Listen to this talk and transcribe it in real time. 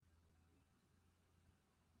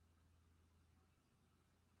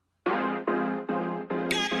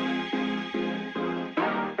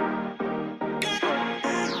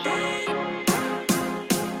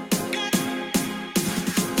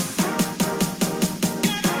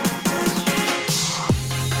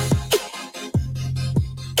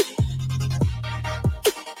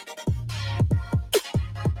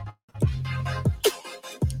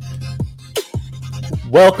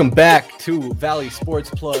Welcome back to Valley Sports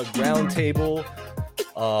Plug Roundtable.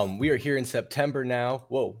 We are here in September now.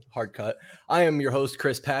 Whoa, hard cut. I am your host,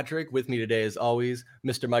 Chris Patrick. With me today, as always,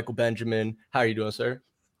 Mr. Michael Benjamin. How are you doing, sir?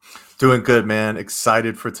 Doing good, man.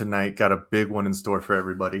 Excited for tonight. Got a big one in store for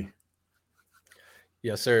everybody.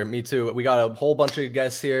 Yes, sir. Me too. We got a whole bunch of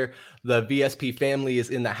guests here. The VSP family is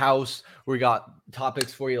in the house. We got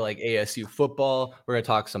topics for you like ASU football. We're going to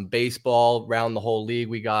talk some baseball around the whole league.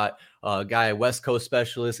 We got a guy, West Coast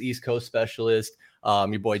specialist, East Coast specialist.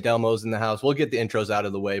 Your boy Delmo's in the house. We'll get the intros out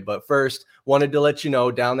of the way. But first, wanted to let you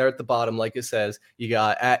know down there at the bottom, like it says, you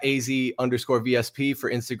got at AZ_VSP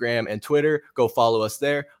for Instagram and Twitter. Go follow us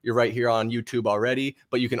there. You're right here on YouTube already.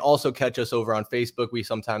 But you can also catch us over on Facebook. We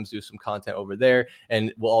sometimes do some content over there.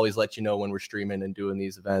 And we'll always let you know when we're streaming and doing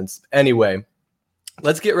these events. Anyway,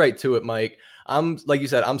 let's get right to it, Mike. Like you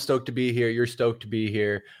said, I'm stoked to be here. You're stoked to be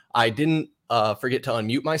here. I didn't forget to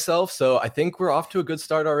unmute myself. So I think we're off to a good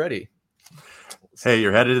start already. Hey,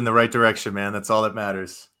 you're headed in the right direction, man. That's all that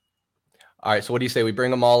matters. All right. So what do you say? We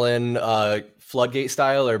bring them all in floodgate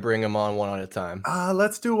style or bring them on one at a time?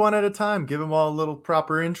 Let's do one at a time. Give them all a little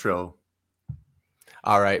proper intro.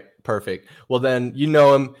 All right. Perfect. Well, then you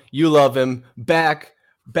know him. You love him. Back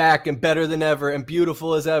and better than ever and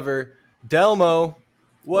beautiful as ever. Delmo,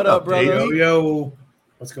 what up, brother? Yo.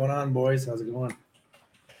 What's going on, boys? How's it going?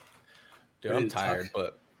 Dude, I'm tired,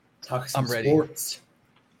 but talk some I'm ready. Sports.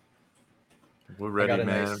 We're ready,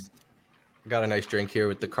 man. Got a nice drink here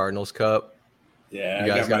with the Cardinals cup. Yeah,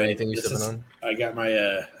 you guys got anything you sipping on? I got my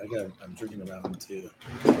I'm drinking a Mountain too,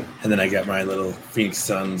 and then I got my little Phoenix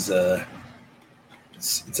Suns.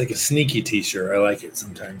 It's like a sneaky T-shirt. I like it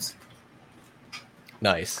sometimes.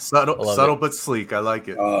 Nice, subtle but sleek. I like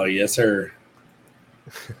it. Oh yes, sir.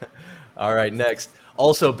 All right, next,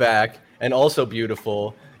 also back and also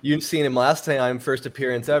beautiful. You've seen him last time, first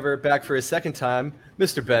appearance ever. Back for his second time,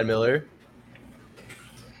 Mr. Ben Miller.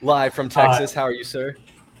 Live from Texas. How are you, sir?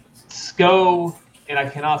 Go, and I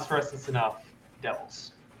cannot stress this enough,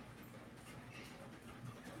 Devils.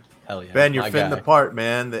 Hell yeah. Ben, you're fitting the part,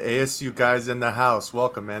 man. The ASU guys in the house.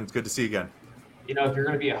 Welcome, man. It's good to see you again. You know, if you're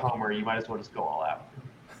going to be a homer, you might as well just go all out.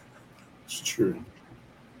 It's true.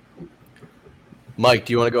 Mike,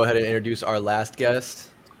 do you want to go ahead and introduce our last guest?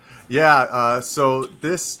 Yeah, so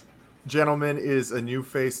this gentleman is a new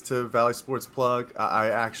face to Valley Sports Plug. I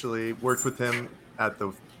actually worked with him at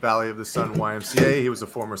the Valley of the Sun YMCA. He was a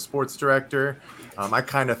former sports director. I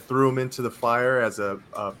kind of threw him into the fire as a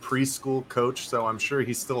preschool coach, so I'm sure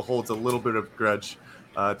he still holds a little bit of grudge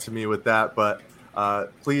to me with that. But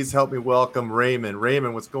please help me welcome Raymond.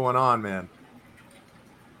 Raymond, what's going on, man?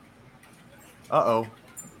 Uh-oh.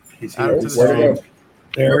 He's here to the stream.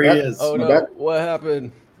 There he is. Oh, no. What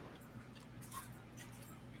happened?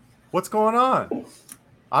 What's going on?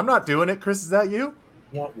 I'm not doing it. Chris, is that you?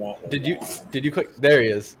 Did you click? There he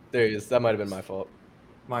is. That might have been my fault.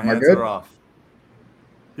 My hands are off.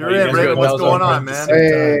 You're in, Rick. What's going on, man?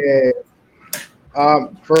 Hey.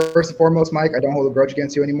 First and foremost, Mike, I don't hold a grudge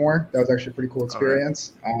against you anymore. That was actually a pretty cool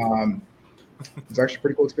experience. Right. It was actually a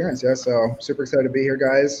pretty cool experience, yeah. So super excited to be here,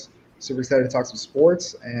 guys. Super excited to talk some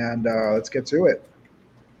sports, and let's get to it.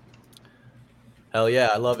 Hell yeah,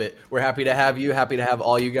 I love it. We're happy to have you. Happy to have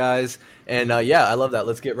all you guys. And yeah, I love that.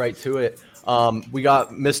 Let's get right to it. We got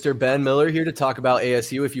Mr. Ben Miller here to talk about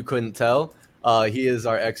ASU, if you couldn't tell. He is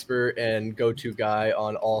our expert and go-to guy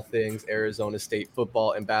on all things Arizona State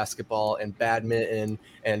football and basketball and badminton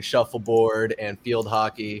and shuffleboard and field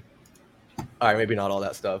hockey. All right, maybe not all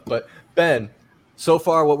that stuff. But, Ben, so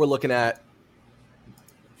far what we're looking at,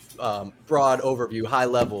 broad overview, high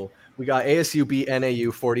level, we got ASU beat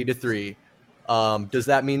NAU 40-3. Does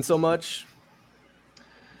that mean so much?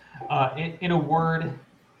 In a word,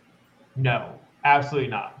 no, absolutely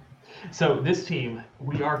not. So this team,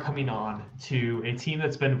 we are coming on to a team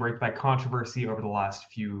that's been ranked by controversy over the last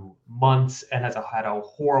few months and has had a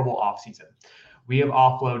horrible offseason. We have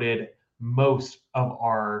offloaded most of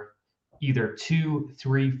our either 2,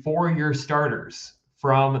 3, 4-year starters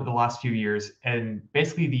from the last few years, and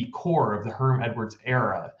basically the core of the Herm Edwards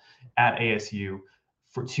era at ASU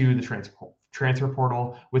to the transfer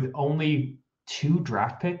portal, with only 2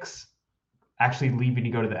 draft picks actually leaving to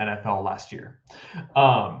go to the NFL last year.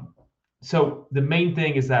 So the main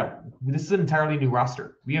thing is that this is an entirely new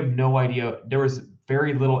roster. We have no idea. There was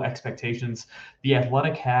very little expectations. The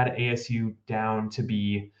Athletic had ASU down to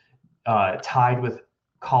be tied with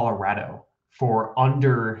Colorado for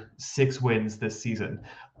under 6 wins this season.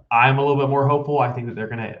 I'm a little bit more hopeful. I think that they're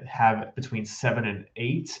going to have between 7 and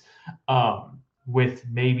 8. with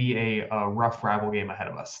maybe a rough rival game ahead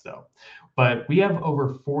of us, though. But we have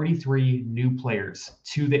over 43 new players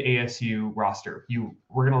to the ASU roster.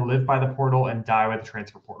 We're going to live by the portal and die by the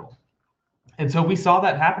transfer portal. And so we saw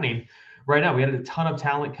that happening right now. We had a ton of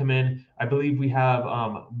talent come in. I believe we have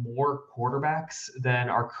more quarterbacks than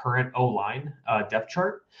our current O-line depth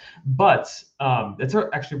chart, but it's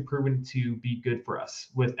actually proven to be good for us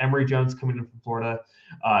with Emory Jones coming in from Florida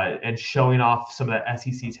and showing off some of that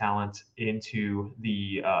SEC talent into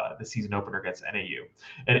the season opener against NAU,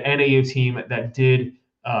 an NAU team that did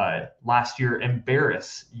last year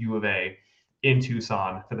embarrass U of A in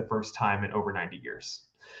Tucson for the first time in over 90 years.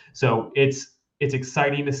 So it's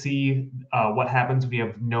exciting to see what happens when you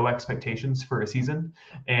have no expectations for a season,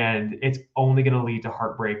 and it's only going to lead to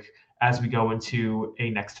heartbreak as we go into a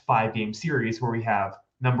next 5-game series where we have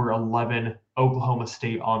number 11 Oklahoma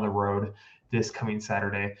State on the road this coming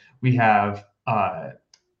Saturday. We have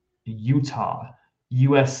Utah,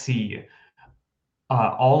 USC,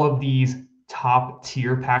 all of these top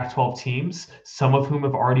tier Pac-12 teams, some of whom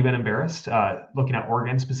have already been embarrassed, looking at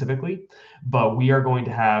Oregon specifically, but we are going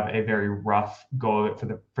to have a very rough go of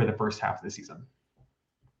it for the first half of the season.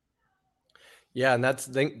 Yeah, and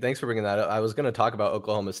thanks for bringing that up. I was going to talk about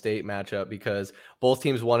Oklahoma State matchup because both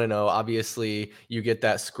teams want to know. Obviously, you get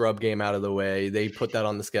that scrub game out of the way. They put that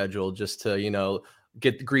on the schedule just to,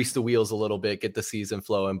 grease the wheels a little bit, get the season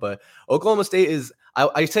flowing. But Oklahoma State is,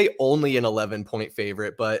 I say, only an 11-point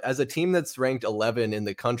favorite, but as a team that's ranked 11 in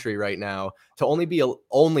the country right now, to only be an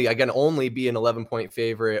 11-point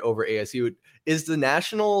favorite over ASU, is the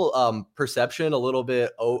national perception a little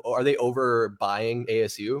bit? Are they overbuying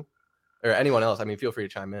ASU? Or anyone else? I mean, feel free to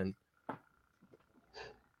chime in.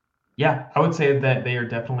 Yeah, I would say that they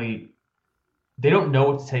don't know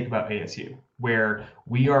what to take about ASU, where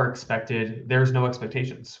we are expected, there's no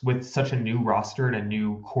expectations with such a new roster and a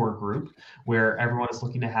new core group where everyone is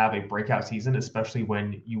looking to have a breakout season, especially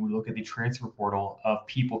when you look at the transfer portal of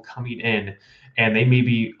people coming in and they may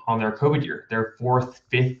be on their COVID year, their 4th,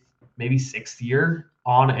 5th, maybe 6th year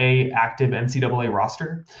on a active NCAA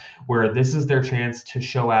roster, where this is their chance to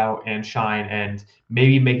show out and shine and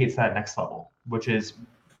maybe make it to that next level, which is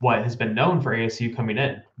what has been known for ASU coming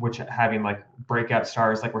in, which having like breakout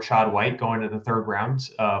stars like Rashad White going to the 3rd round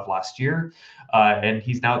of last year. And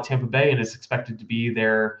he's now at Tampa Bay and is expected to be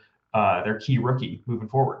their key rookie moving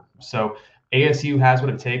forward. So ASU has what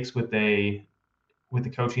it takes with the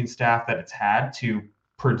coaching staff that it's had to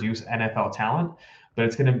produce NFL talent, but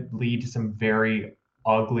it's going to lead to some very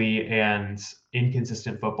ugly and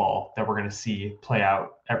inconsistent football that we're going to see play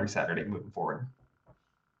out every Saturday moving forward.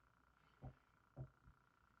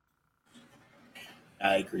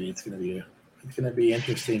 I agree. It's going to be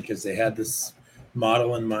interesting because they had this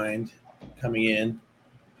model in mind coming in.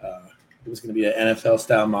 It was going to be an NFL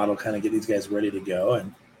style model, kind of get these guys ready to go,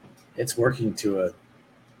 and it's working to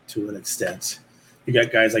an extent. You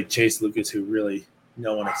got guys like Chase Lucas, who really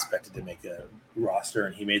no one expected to make a roster,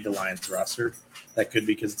 and he made the Lions roster. That could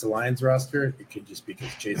be because it's a Lions roster. It could just be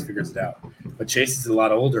because Chase figures it out. But Chase is a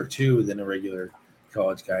lot older too than a regular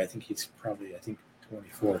college guy. I think he's probably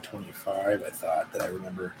 24, 25, I thought, that I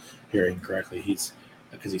remember hearing correctly.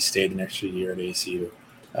 Because he stayed an extra year at ASU.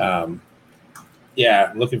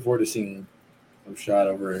 Looking forward to seeing him shot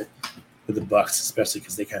over it with the Bucs, especially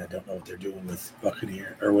because they kind of don't know what they're doing with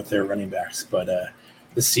Buccaneer or with their running backs. But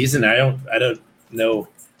this season, I don't know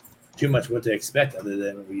too much what to expect other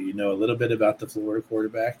than we know a little bit about the Florida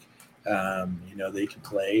quarterback. They can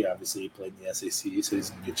play. Obviously, he played in the SEC, so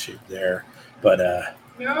he's in good shape there. But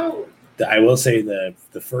I will say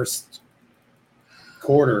the first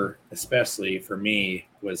quarter, especially for me,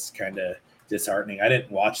 was kind of disheartening. I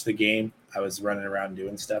didn't watch the game. I was running around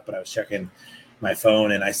doing stuff, but I was checking my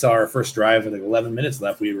phone, and I saw our first drive with 11 minutes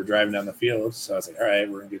left. We were driving down the field, so I was like, all right,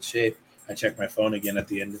 we're in good shape. I checked my phone again at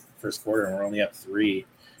the end of the first quarter, and we're only up 3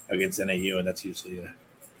 against NAU, and that's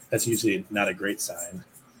usually not a great sign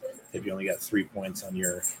if you only got 3 points on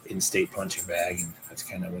your in-state punching bag, and that's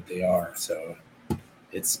kind of what they are. So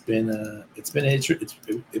it's been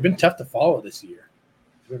tough to follow this year.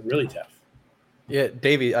 It's been really tough. Yeah,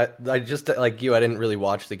 Davey, I just like you, I didn't really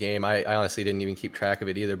watch the game. I honestly didn't even keep track of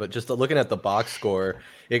it either. But just looking at the box score,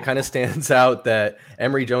 it kind of stands out that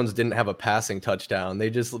Emory Jones didn't have a passing touchdown. They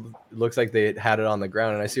just looks like they had it on the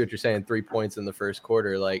ground. And I see what you're saying, 3 points in the first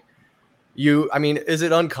quarter. Like is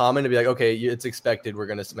it uncommon to be like, okay, it's expected we're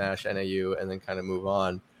going to smash NAU and then kind of move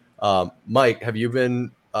on? Mike, have you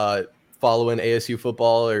been following ASU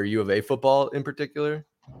football or U of A football in particular?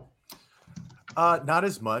 Not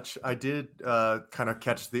as much. I did kind of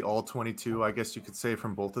catch the all 22, I guess you could say,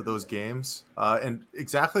 from both of those games. And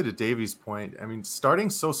exactly to Davey's point, I mean, starting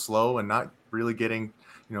so slow and not really getting,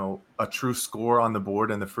 a true score on the board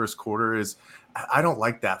in the first quarter I don't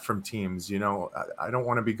like that from teams. I don't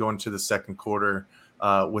want to be going to the second quarter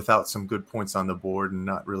without some good points on the board and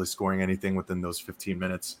not really scoring anything within those 15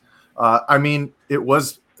 minutes. I mean, it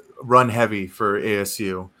was run heavy for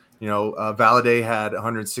ASU. Valladay had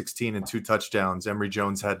 116 and 2 touchdowns. Emory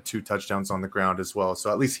Jones had 2 touchdowns on the ground as well. So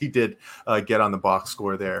at least he did get on the box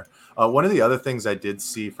score there. One of the other things I did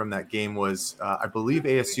see from that game was I believe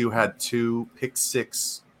ASU had 2 pick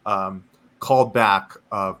six called back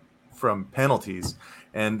from penalties.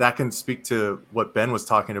 And that can speak to what Ben was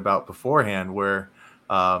talking about beforehand, where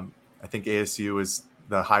I think ASU is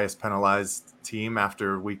the highest penalized team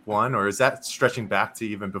after week 1, or is that stretching back to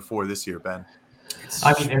even before this year, Ben?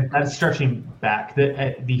 I mean, that's stretching back.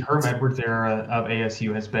 The Herm Edwards era of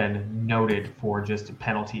ASU has been noted for just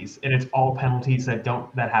penalties, and it's all penalties that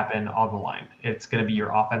happen on the line. It's going to be your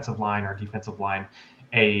offensive line or defensive line,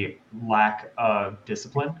 a lack of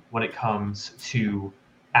discipline when it comes to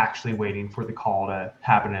actually waiting for the call to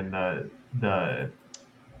happen and the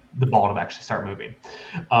ball to actually start moving.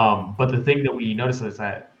 But the thing that we notice is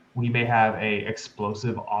that we may have a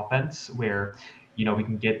explosive offense where we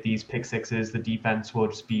can get these pick sixes. The defense will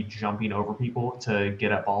just be jumping over people to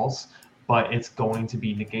get at balls, but it's going to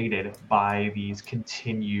be negated by these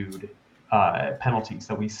continued penalties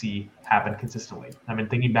that we see happen consistently. I mean,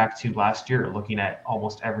 thinking back to last year, looking at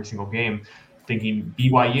almost every single game, thinking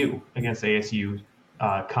BYU against ASU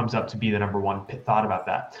comes up to be the number one thought about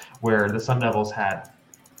that, where the Sun Devils had,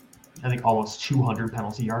 I think, almost 200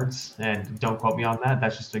 penalty yards. And don't quote me on that.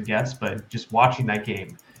 That's just a guess. But just watching that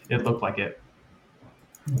game, it looked like it.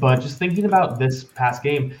 But just thinking about this past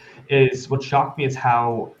game, is what shocked me is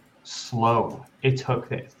how slow it took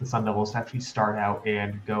the Sun Devils to actually start out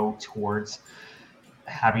and go towards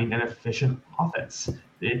having an efficient offense.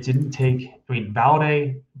 It didn't take,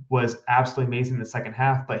 Valladay was absolutely amazing in the second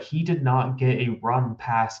half, but he did not get a run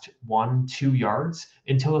past 1-2 yards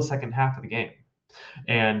until the second half of the game.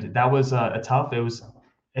 And that was tough. It was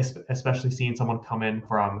especially seeing someone come in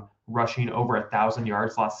from rushing over 1,000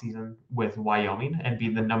 yards last season with Wyoming and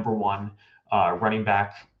being the number one running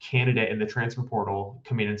back candidate in the transfer portal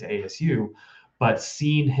coming into ASU. But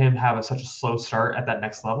seeing him have such a slow start at that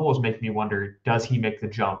next level was making me wonder, does he make the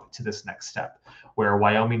jump to this next step? Where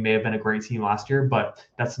Wyoming may have been a great team last year, but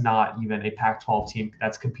that's not even a Pac-12 team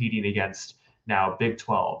that's competing against now Big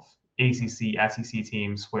 12, ACC, SEC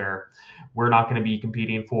teams, where we're not going to be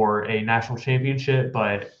competing for a national championship,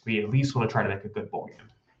 but we at least want to try to make a good bowl game.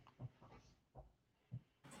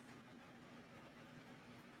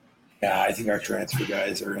 Yeah, I think our transfer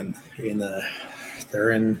guys are they're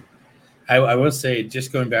in. I will say,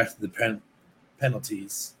 just going back to the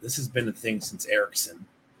penalties, this has been a thing since Erickson.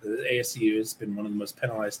 The ASU has been one of the most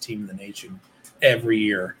penalized teams in the nation every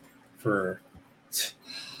year for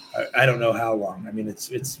I don't know how long. I mean, it's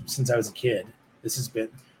since I was a kid. This has been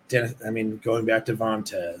going back to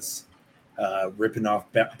Vontez, ripping off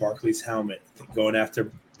Barkley's helmet, going after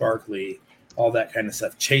Barkley, all that kind of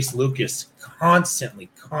stuff. Chase Lucas constantly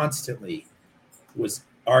was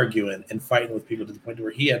arguing and fighting with people to the point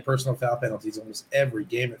where he had personal foul penalties almost every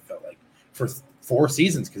game, it felt like, for 4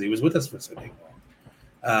 seasons because he was with us for so dang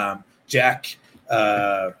long. Jack,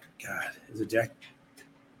 is it Jack?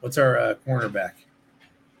 What's our cornerback?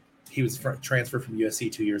 He was transferred from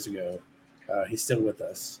USC 2 years ago. He's still with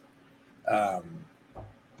us.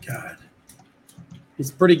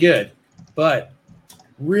 He's pretty good, but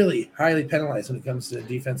really highly penalized when it comes to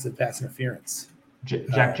defensive pass interference.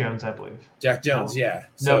 Jack Jones, I believe. Jack Jones, yeah.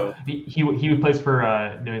 So no, he plays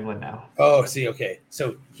for New England now. Oh, see, okay.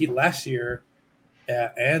 So he last year,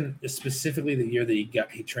 and specifically the year that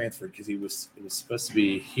he transferred, because it was supposed to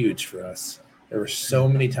be huge for us. There were so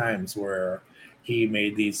many times where he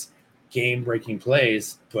made these game-breaking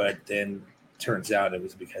plays, but then turns out it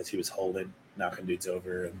was because he was holding, knocking dudes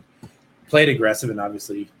over, and played aggressive, and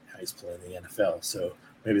obviously he's playing in the NFL. So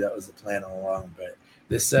maybe that was the plan all along. But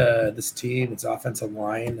this team, its offensive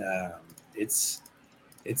line, it's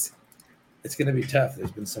going to be tough.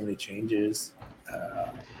 There's been so many changes,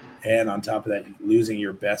 and on top of that, losing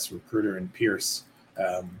your best recruiter in Pierce.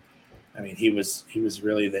 He was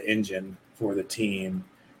really the engine for the team.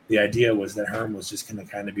 The idea was that Herm was just going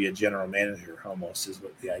to kind of be a general manager, almost, is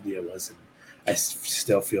what the idea was. And I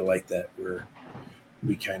still feel like that we're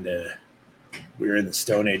in the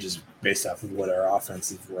Stone Ages based off of what our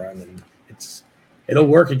offenses run, and it'll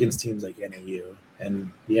work against teams like NAU.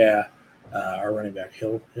 And our running back,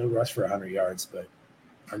 he'll rush for 100 yards, but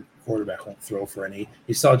our quarterback won't throw for any.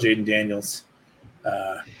 You saw Jaden Daniels.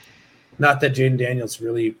 Not that Jaden Daniels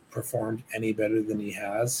really performed any better than he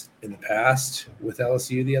has in the past with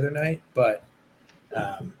LSU the other night, but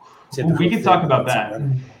we can talk about that.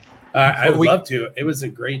 I would love to. It was a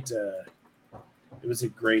great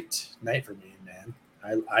night for me, man.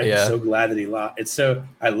 I'm so glad that he lost.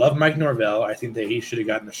 I love Mike Norvell. I think that he should have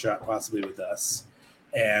gotten a shot possibly with us.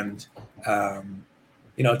 And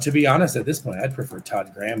to be honest, at this point, I'd prefer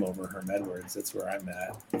Todd Graham over Herm Edwards. That's where I'm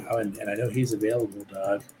at. And I know he's available,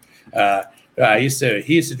 dog. He used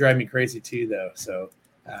to drive me crazy too, though. So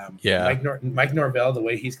Mike Norvell, the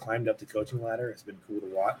way he's climbed up the coaching ladder has been cool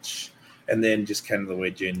to watch. And then just kind of the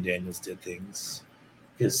way Jaden Daniels did things,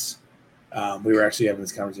 because we were actually having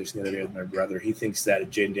this conversation the other day with my brother. He thinks that if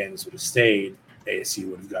Jaden Daniels would have stayed,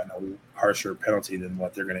 ASU would have gotten a harsher penalty than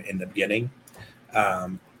what they're going to end up getting.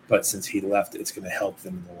 But since he left, it's going to help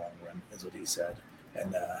them in the long run, is what he said.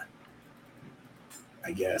 And I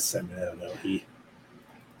don't know.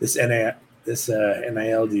 This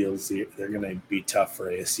NIL deals, they're going to be tough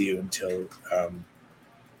for ASU until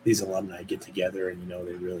these alumni get together and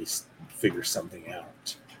they really figure something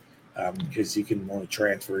out. Because you can only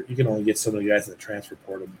get so many guys in the transfer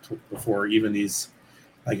portal before even these,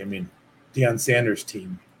 Deion Sanders'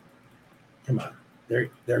 team. Come on, they're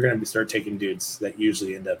going to start taking dudes that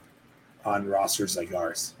usually end up on rosters like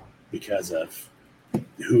ours because of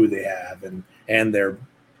who they have and their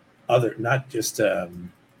other, not just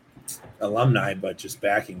alumni, but just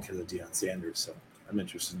backing because of Deion Sanders. So I'm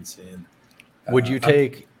interested in seeing. Would you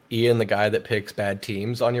take Ian, the guy that picks bad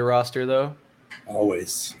teams, on your roster though?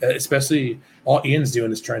 Always, especially all Ian's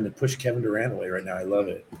doing is trying to push Kevin Durant away right now. I love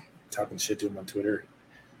it. Talking shit to him on Twitter.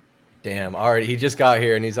 Damn, already he just got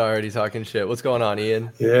here and he's already talking shit. What's going on,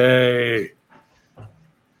 Ian? Yay!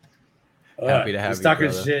 Happy to have he's you. Talking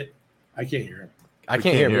brother. shit. I can't hear him. I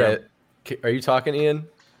can't hear him. Are you talking, Ian?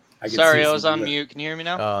 Sorry, I was on mute. Can you hear me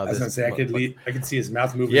now? I was gonna say I could see his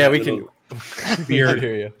mouth moving. Yeah, we can. Beard.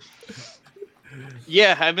 Hear you.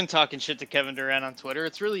 Yeah, I've been talking shit to Kevin Durant on Twitter.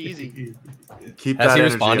 It's really easy. Has he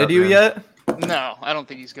responded to you yet? No, I don't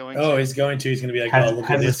think he's going to. Oh, he's going to. He's going to be like,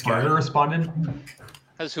 has his burner responded?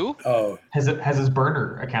 Has who? Oh. Has his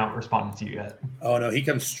burner account responded to you yet? Oh, no. He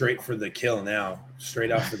comes straight for the kill now.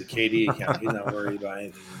 Straight out for the KD account. He's not worried about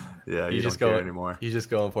anything. Yeah, he's just going anymore. He's just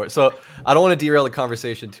going for it. So I don't want to derail the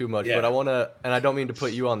conversation too much, but I want to, and I don't mean to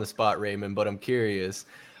put you on the spot, Raymond, but I'm curious.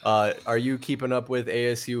 Are you keeping up with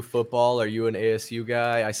ASU football? Are you an ASU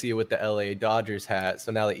guy? I see you with the LA Dodgers hat.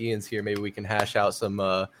 So now that Ian's here, maybe we can hash out some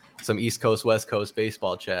East Coast, West Coast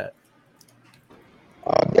baseball chat.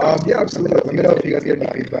 Yeah, absolutely. Let me know if you guys get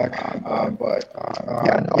any feedback. I went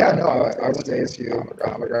to ASU.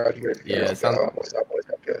 I graduated. Yeah, so always have with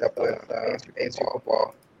ASU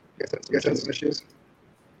football. You guys have some issues?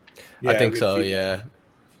 Yeah, I think so. Yeah,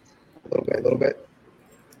 a little bit.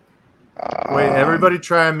 Wait, everybody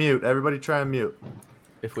try and mute.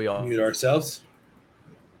 If we all mute ourselves.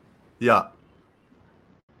 Yeah.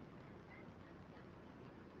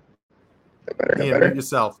 Better. Mute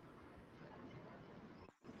yourself.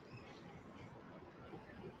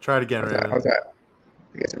 Try it again, Raymond. How's that?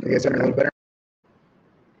 You guys are a little better?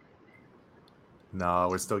 No,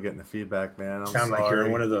 we're still getting the feedback, man. Sound like you're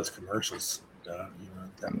in one of those commercials. No.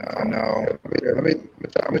 Let me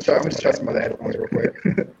just try some of the headphones real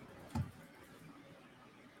quick.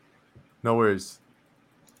 No worries.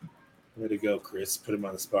 Way to go, Chris. Put him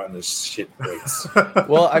on the spot and this shit breaks.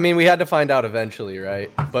 Well, I mean, we had to find out eventually,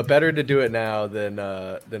 right? But better to do it now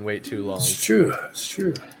than wait too long. It's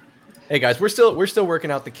true. Hey guys, we're still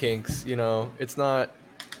working out the kinks. It's not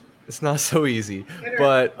so easy.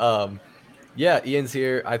 But yeah, Ian's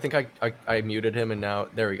here. I think I muted him, and now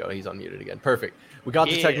there we go. He's unmuted again. Perfect. We got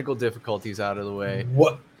the technical difficulties out of the way.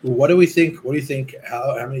 What do we think? What do you think?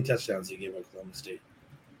 How many touchdowns do you give Oklahoma State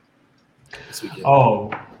this weekend?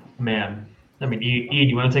 Oh man, I mean, Ian,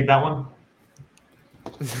 you want to take that one?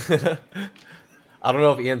 I don't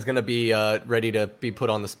know if Ian's gonna be ready to be put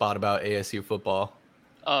on the spot about ASU football.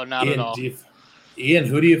 Oh, not at all. Ian,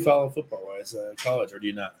 who do you follow football-wise, college, or do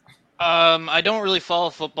you not? I don't really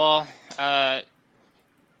follow football. I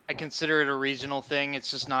consider it a regional thing.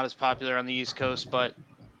 It's just not as popular on the East Coast. But,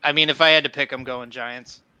 I mean, if I had to pick, I'm going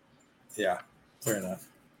Giants. Yeah, fair enough.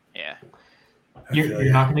 Yeah.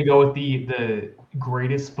 You're not going to go with the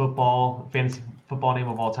greatest fantasy football name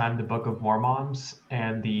of all time, the Book of Mormons,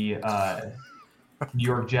 and the New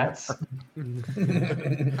York Jets.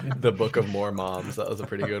 The Book of Mormons. That was a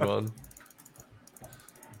pretty good one.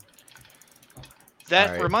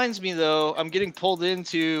 That reminds me, though, I'm getting pulled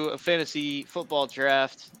into a fantasy football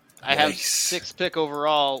draft. I have 6th pick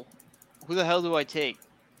overall. Who the hell do I take?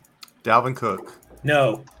 Dalvin Cook.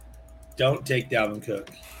 No, don't take Dalvin Cook.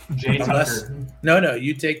 Jay Unless, Tucker. no,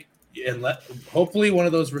 you take and hopefully one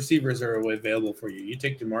of those receivers are available for you. You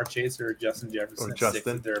take Jamar Chase or Justin Jefferson Or at Justin.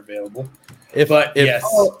 6 if they're available. If Yes.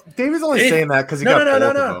 Oh, David's only saying that because he got both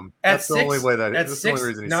of them. That's the only way that. That's the only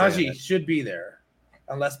reason he's saying Najee it. should be there,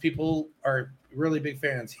 unless people are really big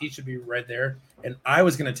fans. He should be right there. And I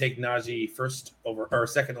was going to take Najee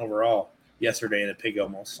second overall yesterday in a pig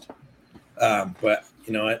almost. But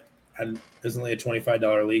you know what? It was only a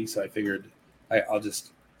 $25 league, so I figured I'll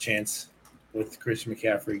just chance with Christian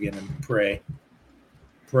McCaffrey again and pray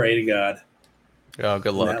to God. Oh,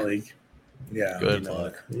 good luck. In that league. Yeah, Good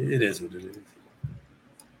luck. It is what it is.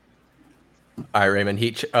 All right,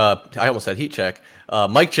 Raymond. I almost said heat check.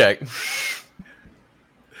 Mic check.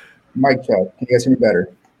 Mic check. Can you guys hear me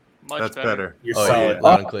better? That's better. You're Oh, solid. yeah,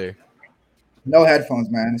 loud and clear. No headphones,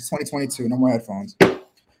 man. It's 2022. No more headphones.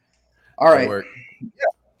 All right. Work.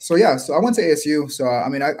 So I went to ASU. So I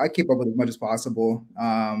mean, I keep up with as much as possible.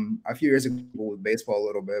 A few years ago with baseball a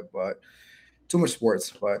little bit, but too much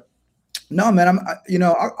sports. But no, man,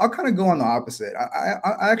 I'll kind of go on the opposite.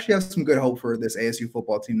 I actually have some good hope for this ASU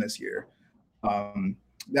football team this year.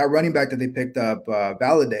 That running back that they picked up,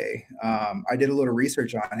 Valladay, I did a little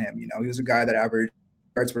research on him. You know, he was a guy that averaged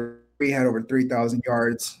yards per. He had over 3,000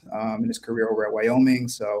 yards in his career over at Wyoming.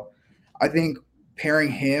 So I think pairing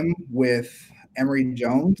him with Emory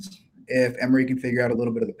Jones, if Emory can figure out a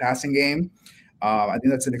little bit of the passing game, I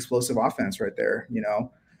think that's an explosive offense right there. You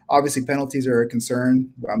know, obviously penalties are a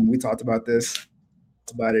concern. We talked about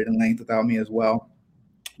it in length without me as well.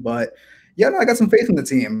 But yeah, no, I got some faith in the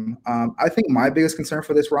team. I think my biggest concern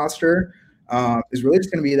for this roster is really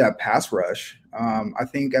just going to be that pass rush. I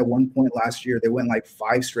think at one point last year, they went like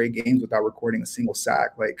 5 straight games without recording a single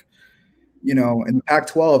sack. Like, you know, in the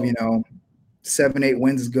Pac-12, 7-8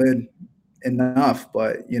 wins is good enough.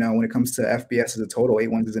 But, when it comes to FBS as a total, 8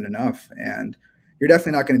 wins isn't enough. And you're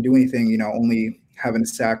definitely not going to do anything, only having a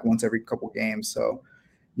sack once every couple games. So,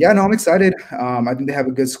 yeah, no, I'm excited. I think they have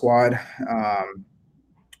a good squad.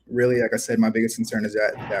 Really, like I said, my biggest concern is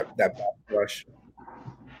that pass rush.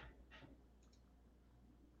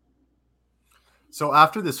 So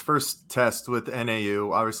after this first test with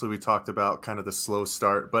NAU, obviously we talked about kind of the slow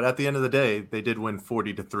start, but at the end of the day, they did win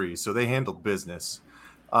 40-3, so they handled business.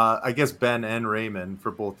 I guess Ben and Raymond,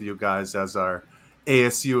 for both of you guys as our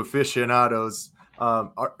ASU aficionados,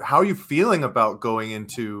 how are you feeling about going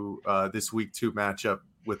into this Week 2 matchup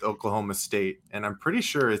with Oklahoma State? And I'm pretty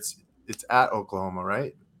sure it's at Oklahoma,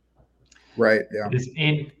 right? Right. Yeah. It is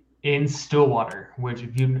in Stillwater, which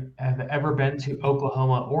if you have ever been to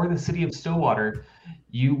Oklahoma or the city of Stillwater,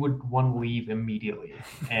 you would want to leave immediately.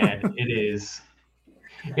 And it's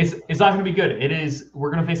not going to be good.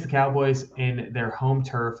 We're going to face the Cowboys in their home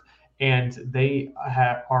turf, and they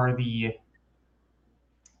are the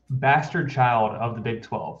bastard child of the Big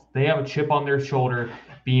 12. They have a chip on their shoulder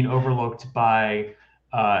being overlooked by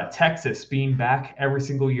Texas being back every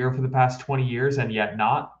single year for the past 20 years and yet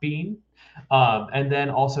not being. And then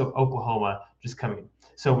also Oklahoma just coming.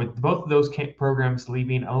 So with both of those programs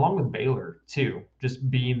leaving, along with Baylor too, just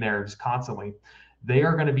being there just constantly, they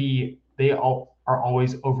are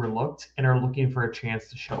always overlooked and are looking for a chance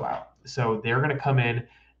to show out. So they're going to come in.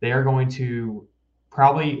 They are going to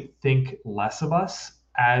probably think less of us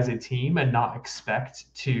as a team and not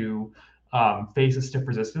expect to face a stiff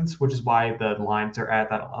resistance, which is why the lines are at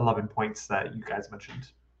that 11 points that you guys mentioned.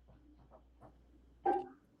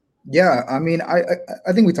 Yeah, I mean, I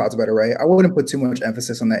think we talked about it, right? I wouldn't put too much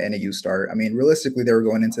emphasis on that NAU start. I mean, realistically, they were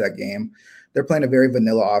going into that game. They're playing a very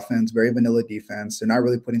vanilla offense, very vanilla defense. They're not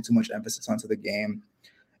really putting too much emphasis onto the game.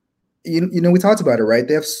 We talked about it, right?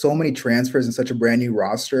 They have so many transfers and such a brand new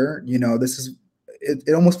roster.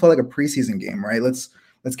 It almost felt like a preseason game, right? Let's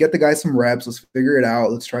get the guys some reps. Let's figure it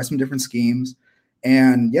out. Let's try some different schemes.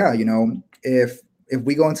 And yeah, if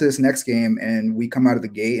we go into this next game and we come out of the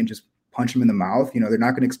gate and just punch them in the mouth, they're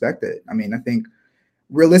not going to expect it. I mean, I think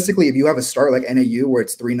realistically, if you have a start like NAU where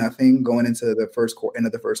it's 3-0 going into the end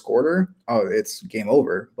of the first quarter, it's game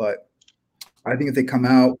over. But I think if they come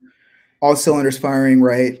out all cylinders firing,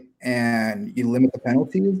 right, and you limit the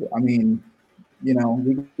penalties, I mean, we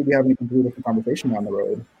could be having a completely different conversation down the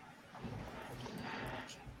road.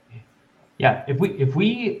 Yeah, if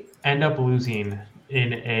we end up losing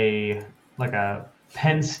in a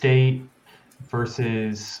Penn State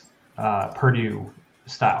versus Purdue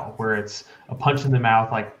style, where it's a punch in the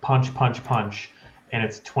mouth, like punch, and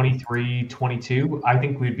it's 23-22, I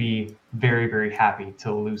think we'd be very, very happy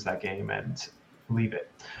to lose that game and leave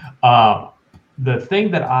it. The thing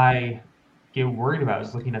that I get worried about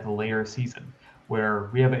is looking at the later season, where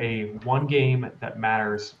we have a one game that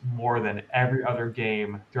matters more than every other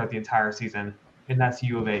game throughout the entire season, and that's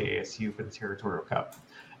U of A ASU for the Territorial Cup.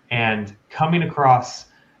 And coming across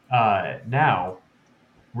now,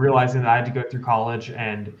 realizing that I had to go through college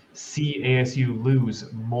and see ASU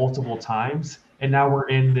lose multiple times, and now we're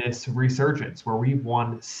in this resurgence where we've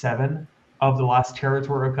won 7 of the last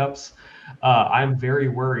Territorial Cups. I'm very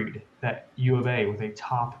worried that U of A, with a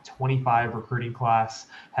top 25 recruiting class,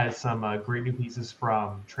 has some great new pieces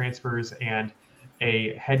from transfers and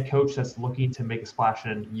a head coach that's looking to make a splash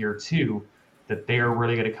in year 2, that they are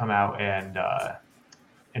really going to come out and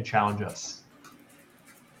challenge us.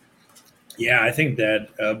 Yeah, I think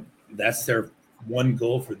that that's their one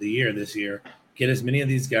goal for the year this year. Get as many of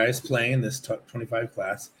these guys playing in this 25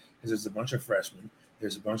 class, because there's a bunch of freshmen.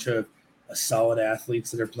 There's a bunch of solid athletes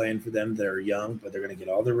that are playing for them that are young, but they're going to get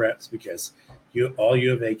all the reps, because all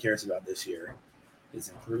U of A cares about this year is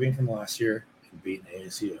improving from last year and beating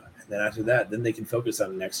ASU. And then after that, then they can focus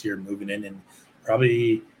on next year, moving in, and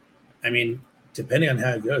probably, I mean, depending on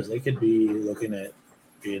how it goes, they could be looking at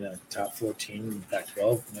being a top 14 in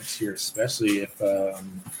Pac-12 next year, especially if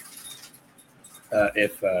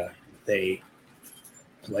they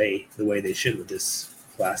play the way they should with this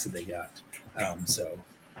class that they got.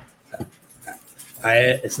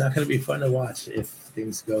 It's not going to be fun to watch if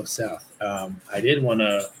things go south. I did want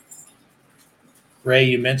to, Ray,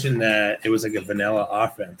 you mentioned that it was like a vanilla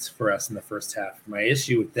offense for us in the first half. My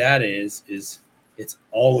issue with that is it's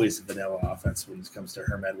always a vanilla offense when it comes to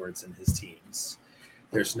Herm Edwards and his teams.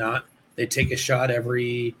 They take a shot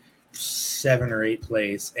every 7 or 8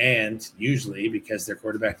 plays, and usually, because their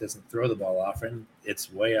quarterback doesn't throw the ball often,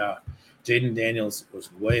 it's way off. Jaden Daniels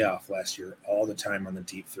was way off last year all the time on the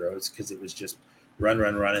deep throws, because it was just run,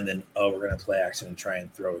 and then, we're going to play action and try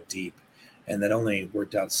and throw it deep. And that only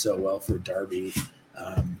worked out so well for Darby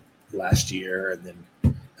last year. And then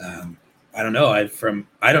I don't know. I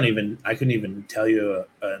couldn't even tell you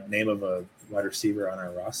a name of a wide receiver on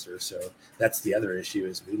our roster. So that's the other issue,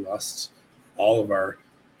 is we lost all of our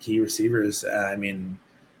key receivers.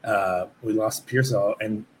 We lost Pearsall,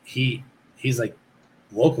 and he's like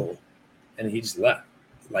local, and he just left.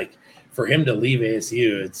 Like, for him to leave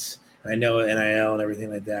ASU, I know NIL and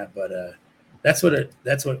everything like that, but that's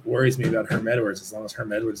what worries me about Herm Edwards. As long as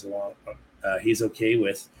Herm Edwards he's okay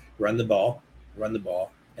with run the ball,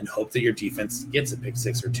 and hope that your defense gets a pick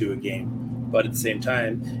 6 or 2 a game. But at the same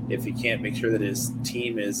time, if he can't make sure that his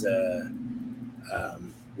team is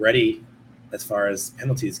ready as far as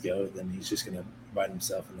penalties go, then he's just going to bite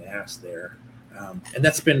himself in the ass there. And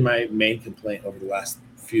that's been my main complaint over the last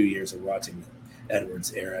few years of watching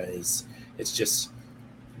Edwards' era. It's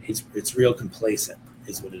real complacent,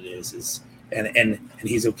 is what it is. And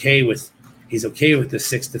he's okay with the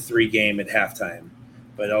 6-3 game at halftime.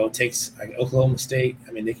 But all it takes, like Oklahoma State,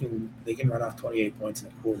 they can run off 28 points in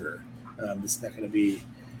a quarter. That's not going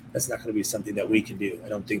to be something that we can do. I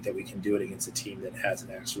don't think that we can do it against a team that has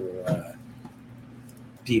an actual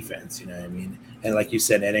defense. You know what I mean? And like you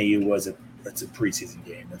said, NAU that's a preseason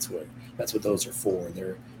game. That's what those are for.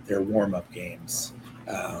 They're warm up games.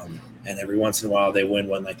 And every once in a while they win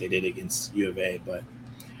one, like they did against U of A. But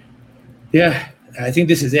yeah, I think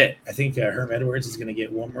this is it. I think Herm Edwards is going to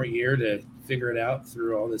get one more year to figure it out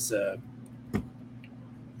through all this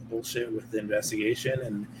bullshit with the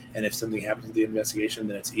investigation. And if something happens with the investigation,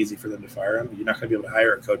 then it's easy for them to fire him. You're not going to be able to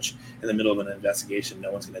hire a coach in the middle of an investigation.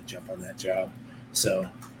 No one's going to jump on that job. So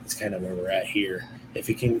it's kind of where we're at here. If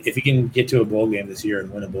he can get to a bowl game this year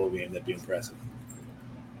and win a bowl game, that'd be impressive.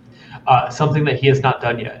 Something that he has not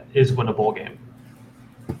done yet is win a bowl game.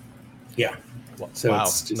 Yeah. So wow.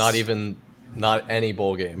 It's not any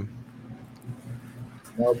bowl game.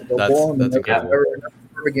 No, but that's incredible.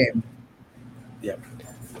 Every game. Yep.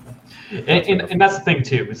 And that's the thing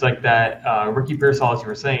too. It's like that Ricky Pearsall, as you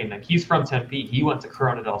were saying, like he's from Tempe. He went to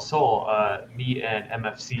Corona del Sol, me and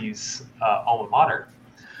MFC's alma mater.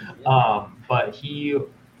 But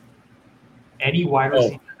any wide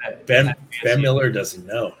receiver that Ben Miller doesn't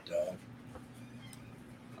know, dog.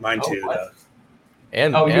 Mine too, dog.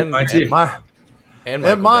 And mine too. And mine. And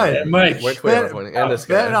Mike.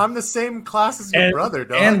 Ben, I'm the same class as your brother,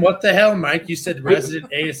 dog. And what the hell, Mike? You said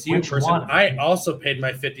resident ASU person. One? I also paid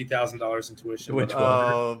my $50,000 in tuition. Which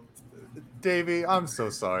one? Davey, I'm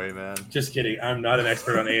so sorry, man. Just kidding. I'm not an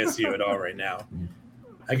expert on ASU at all right now.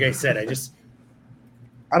 Like I said, I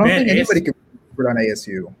don't think anybody can put on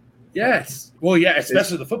ASU. Yes. Well, yeah,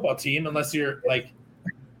 especially the football team, unless you're like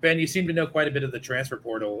Ben, you seem to know quite a bit of the transfer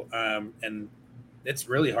portal, and it's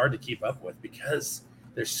really hard to keep up with because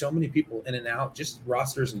there's so many people in and out, just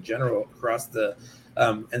rosters in general across the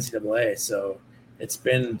NCAA. So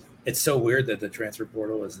it's so weird that the transfer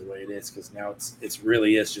portal is the way it is, because now it's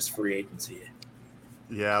really is just free agency.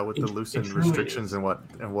 Yeah, with the loosened restrictions and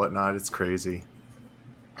whatnot, it's crazy.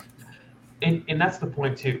 And that's the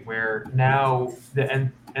point too, where now the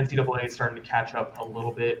NCAA is starting to catch up a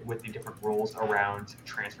little bit with the different rules around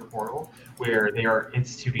transfer portal, where they are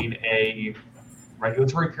instituting a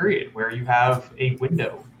regulatory period where you have a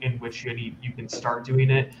window in which you can start doing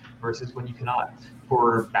it versus when you cannot.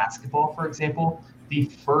 For basketball, for example, the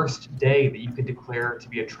first day that you can declare to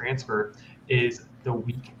be a transfer is the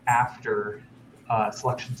week after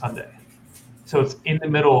Selection Sunday. So it's in the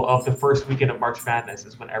middle of the first weekend of March Madness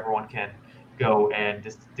is when everyone can go and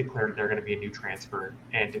just declare they're going to be a new transfer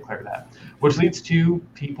and declare that, which leads to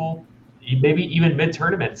people maybe even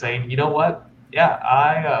mid-tournament saying, you know what?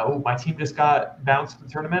 Yeah, my team just got bounced in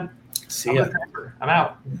the tournament. See ya. I'm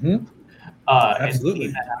out. Mm-hmm.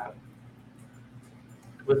 Absolutely.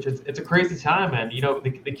 Which it's a crazy time, and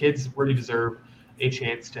the kids really deserve a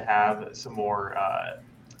chance to have some more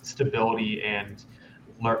stability and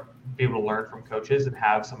be able to learn from coaches and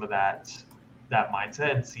have some of that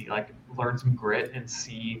mindset and learn some grit and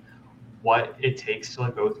see what it takes to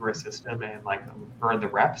go through a system and earn the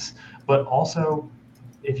reps. But also,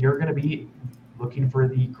 if you're going to be looking for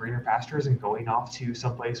the greener pastures and going off to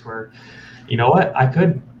someplace where, you know what, I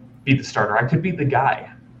could be the starter, I could be the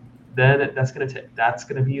guy, then that's going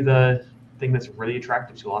to be the thing that's really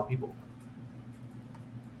attractive to a lot of people.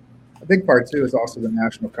 A big part too is also the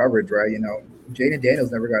national coverage, right? Jaden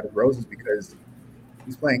Daniels never got his roses because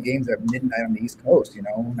he's playing games at midnight on the East Coast.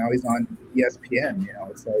 Now he's on ESPN.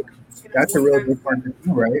 It's that's a real big part of the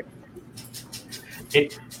team, right?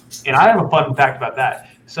 And I have a fun fact about that.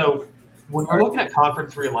 So when we're looking at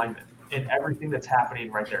conference realignment and everything that's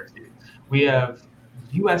happening right there, too, we have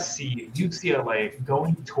USC, UCLA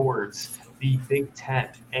going towards the Big Ten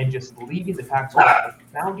and just leaving the Pac-12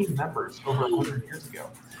 founding members over 100 years ago.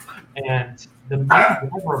 And the main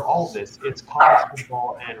driver of all of this is college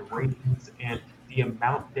football and ratings and the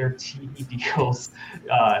amount their TV deals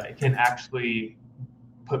can actually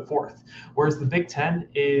put forth. Whereas the Big Ten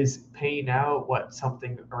is paying out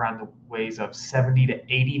something around the ways of 70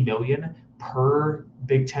 to 80 million per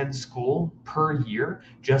Big Ten school per year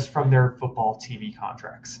just from their football TV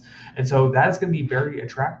contracts. And so that is going to be very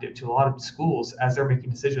attractive to a lot of schools as they're making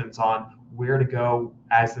decisions on where to go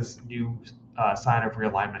as this new sign of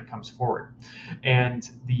realignment comes forward. And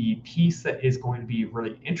the piece that is going to be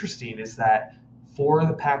really interesting is that for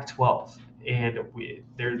the Pac-12, and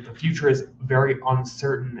the future is very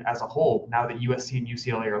uncertain as a whole now that USC and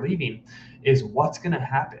UCLA are leaving, is what's going to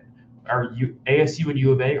happen. Are ASU and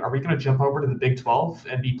U of A, are we going to jump over to the Big 12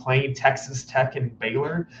 and be playing Texas Tech and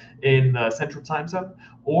Baylor in the Central Time Zone?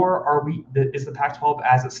 Or is the Pac-12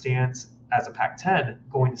 as it stands as a Pac-10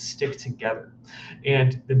 going to stick together?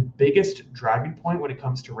 And the biggest driving point when it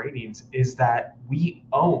comes to ratings is that we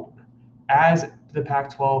own, as the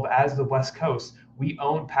Pac-12, as the West Coast, we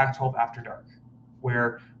own Pac-12 After Dark,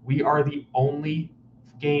 where we are the only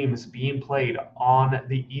games being played on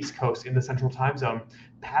the East Coast in the Central Time Zone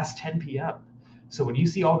past 10 p.m. So when you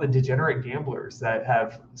see all the degenerate gamblers that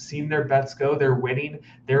have seen their bets go, they're winning,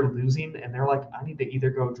 they're losing, and they're like, I need to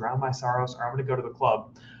either go drown my sorrows or I'm going to go to the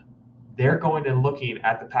club. They're going and looking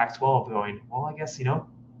at the Pac-12 going, well, I guess, this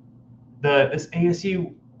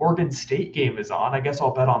ASU Oregon State game is on. I guess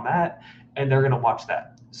I'll bet on that. And they're going to watch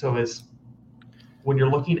that. So when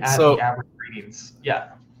you're looking at the average ratings, yeah.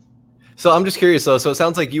 So I'm just curious, though. So it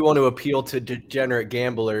sounds like you want to appeal to degenerate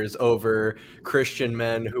gamblers over Christian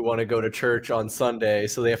men who want to go to church on Sunday,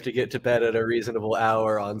 so they have to get to bed at a reasonable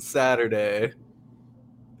hour on Saturday.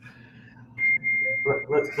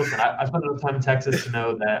 Listen, I've spent enough time in Texas to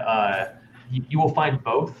know that you will find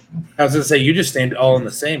both. I was going to say, you just stand all in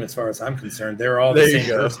the same as far as I'm concerned. They're all the same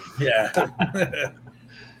person. Yeah.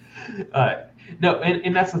 No,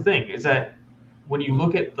 and that's the thing, is that when you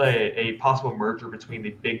look at a possible merger between the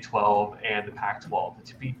Big 12 and the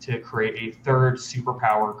Pac-12 to create a third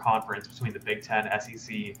superpower conference between the Big 10,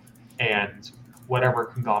 SEC, and whatever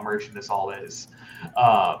conglomeration this all is,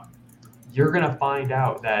 you're going to find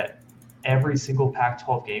out that every single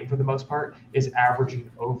Pac-12 game, for the most part, is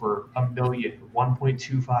averaging over 1 million,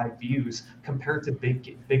 1.25 views, compared to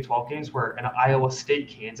Big 12 games where an Iowa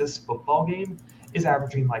State-Kansas football game is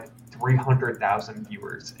averaging 300,000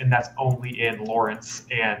 viewers, and that's only in Lawrence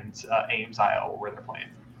and Ames, Iowa, where they're playing.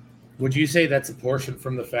 Would you say that's a portion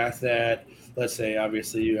from the fact that, let's say,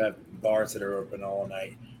 obviously you have bars that are open all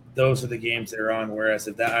night? Those are the games that are on, whereas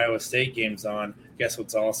if that Iowa State game's on, guess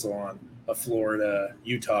what's also on? A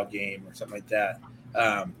Florida-Utah game or something like that.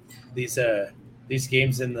 These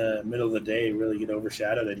games in the middle of the day really get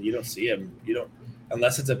overshadowed, and you don't see them.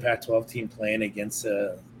 unless it's a Pac-12 team playing against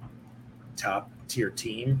a top-tier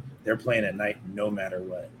team, they're playing at night no matter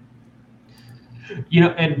what.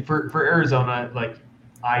 And for Arizona, like,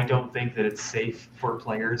 I don't think that it's safe for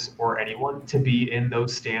players or anyone to be in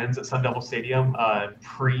those stands at Sun Devil Stadium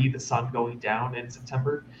pre the sun going down in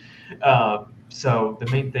September. So the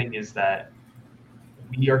main thing is that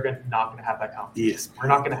we are not going to have that competition. Yes. We're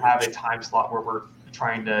not going to have a time slot where we're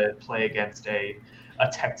trying to play against a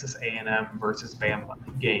Texas A&M versus Bama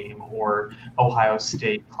game or Ohio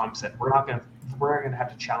State Clemson. We're not going to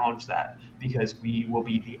have to challenge that because we will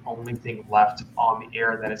be the only thing left on the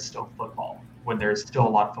air that is still football when there's still a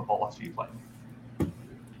lot of football left to be played.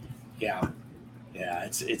 Yeah.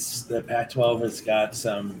 It's the Pac-12 has got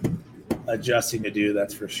some adjusting to do,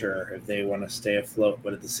 that's for sure, if they want to stay afloat.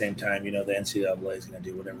 But at the same time, the NCAA is going to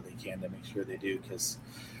do whatever they can to make sure they do, because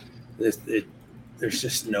there's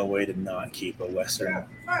just no way to not keep a Western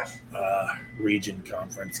region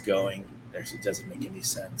conference going. It doesn't make any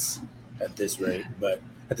sense at this rate. But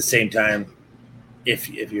at the same time, if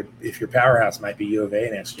your powerhouse might be U of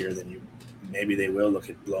A next year, then maybe they will look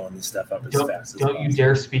at blowing this stuff up as fast as possible. Don't you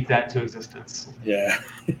dare speak that to existence. Yeah.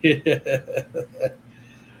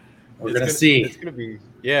 We're going to see. It's going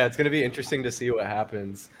to be interesting to see what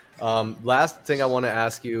happens. Last thing I want to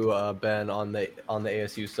ask you, Ben, on the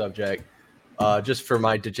ASU subject, just for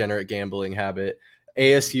my degenerate gambling habit,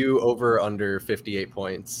 ASU over under 58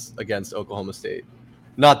 points against Oklahoma State.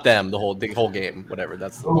 Not them, the whole game, whatever.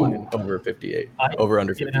 That's the line. Over 58. Over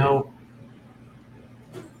under 58.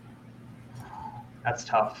 That's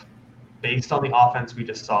tough. Based on the offense we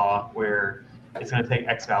just saw, where it's going to take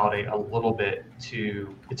X-Validate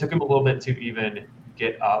it took him a little bit to even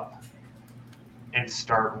get up and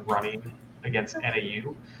start running against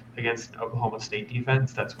NAU, against an Oklahoma State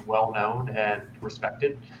defense that's well known and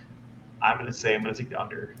respected. I'm going to take the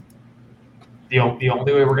under. The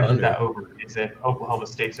only way we're going to hit that over is if Oklahoma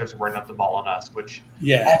State starts running up the ball on us, which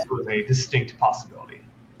also is a distinct possibility.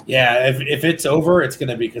 Yeah, if it's over, it's going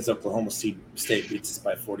to be because Oklahoma State beats us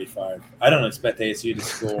by 45. I don't expect ASU to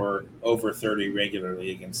score over 30 regularly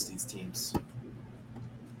against these teams.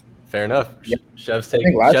 Fair enough. Chef's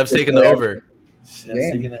taking the over.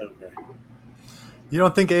 You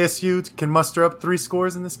don't think ASU can muster up 3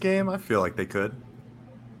 scores in this game? I feel like they could.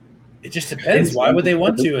 It just depends. Why would they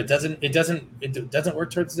want to? It doesn't work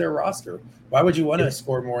towards their roster. Why would you want to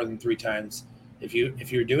score more than 3 times? If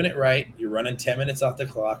you're doing it right, you're running 10 minutes off the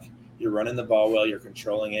clock, you're running the ball well, you're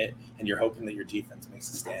controlling it, and you're hoping that your defense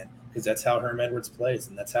makes a stand. Because that's how Herm Edwards plays,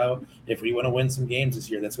 and that's how, if we want to win some games this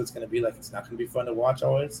year, that's what it's going to be like. It's not going to be fun to watch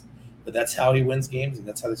always, but that's how he wins games, and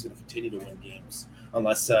that's how he's going to continue to win games.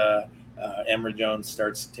 Unless Emory Jones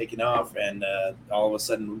starts taking off and all of a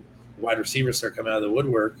sudden wide receivers start coming out of the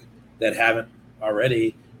woodwork that haven't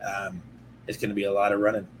already, it's going to be a lot of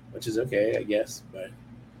running, which is okay, I guess. But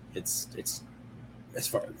it's as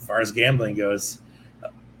far as gambling goes,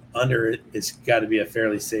 under it's got to be a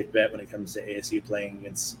fairly safe bet when it comes to ASU playing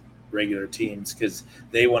against regular teams, because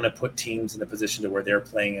they want to put teams in a position to where they're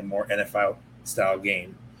playing a more NFL style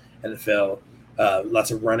game. NFL,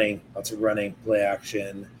 lots of running, play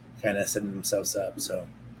action, kind of setting themselves up. So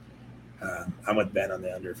I'm with Ben on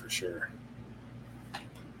the under for sure.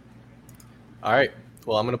 All right.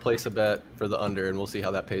 Well, I'm going to place a bet for the under, and we'll see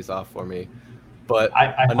how that pays off for me. But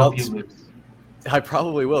I hope you lose. I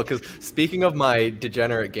probably will, because speaking of my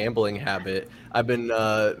degenerate gambling habit, I've been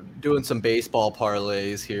doing some baseball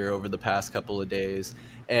parlays here over the past couple of days,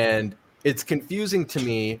 and it's confusing to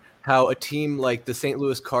me how a team like the St.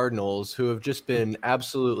 Louis Cardinals, who have just been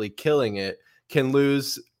absolutely killing it, can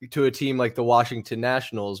lose to a team like the Washington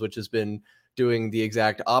Nationals, which has been doing the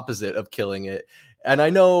exact opposite of killing it. And I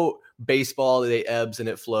know baseball, they ebbs and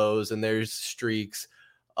it flows, and there's streaks,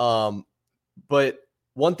 but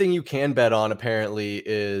one thing you can bet on apparently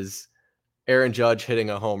is Aaron Judge hitting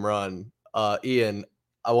a home run. Ian,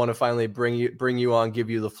 I want to finally bring you on, give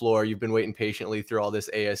you the floor. You've been waiting patiently through all this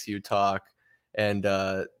ASU talk and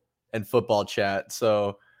football chat.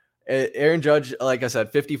 So Aaron Judge, like I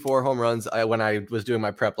said, 54 home runs. When I was doing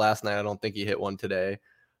my prep last night, I don't think he hit one today.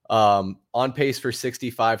 On pace for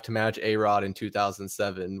 65 to match A-Rod in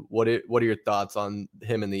 2007. What are your thoughts on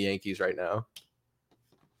him and the Yankees right now?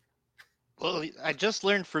 Well, I just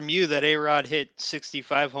learned from you that A-Rod hit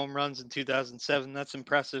 65 home runs in 2007. That's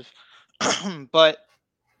impressive. But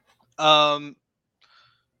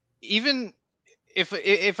even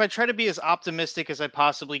if I try to be as optimistic as I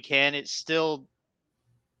possibly can, there's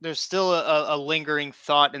still a lingering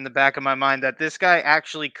thought in the back of my mind that this guy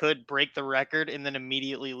actually could break the record and then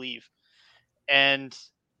immediately leave. And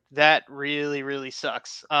that really, really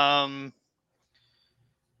sucks.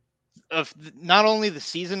 of not only the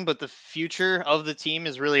season but the future of the team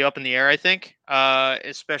is really up in the air. I think,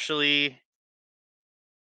 especially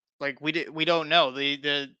like we don't know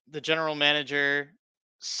the general manager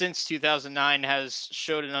since 2009 has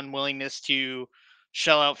showed an unwillingness to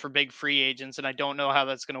shell out for big free agents, and I don't know how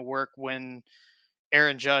that's going to work when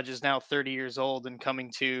Aaron Judge is now 30 years old and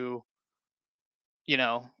coming to, you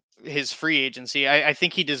know, his free agency. I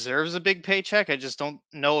think he deserves a big paycheck. I just don't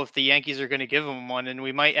know if the Yankees are going to give him one, and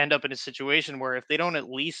we might end up in a situation where if they don't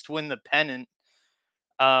at least win the pennant,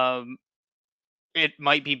 um, it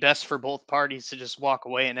might be best for both parties to just walk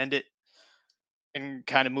away and end it and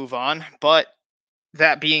kind of move on. But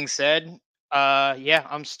that being said, yeah,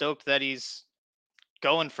 I'm stoked that he's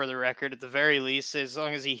going for the record at the very least. As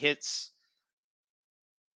long as he hits,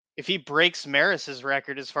 if he breaks Maris's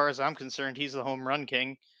record, as far as I'm concerned, he's the home run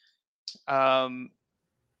king.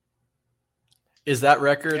 Is that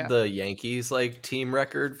record Yeah. the Yankees like team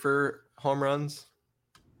record for home runs?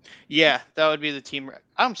 Yeah, that would be the team.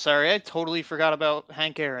 I'm sorry, I totally forgot about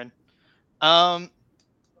Hank Aaron. Yeah,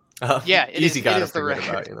 easy guy it to is the forget record.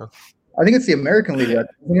 about, you know. I think it's the American League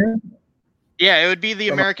record, isn't it? Yeah, it would be the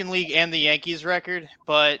American League and the Yankees record,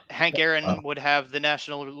 but Hank Aaron Oh. would have the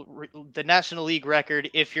National League record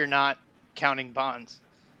if you're not counting Bonds.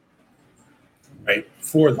 Right.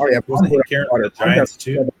 For the, Oh, yeah, wasn't he Bonds carrying would the have water. Giants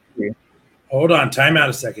too? Hold on, time out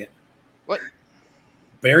a second. What?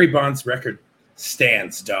 Barry Bonds' record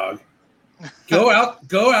stands, dog. Go out.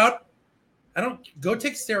 Go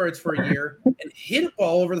take steroids for a year and hit a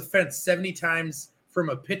ball over the fence 70 times from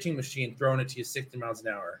a pitching machine, throwing it to you 60 miles an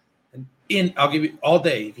hour. And I'll give you all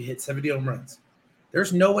day if you hit 70 home runs.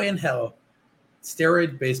 There's no way in hell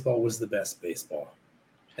steroid baseball was the best baseball.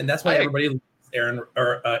 And that's why everybody loves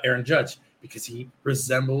Aaron Judge, because he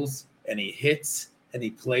resembles and he hits and he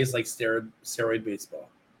plays like steroid baseball.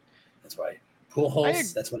 That's why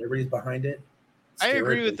Pujols, that's what everybody's behind it. I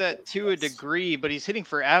agree with that to a degree, but he's hitting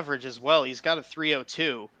for average as well. He's got a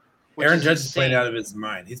 302. Aaron Judge is playing out of his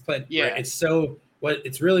mind. He's playing. Yeah.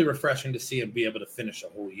 It's really refreshing to see him be able to finish a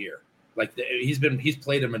whole year. Like he's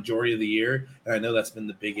played a majority of the year, and I know that's been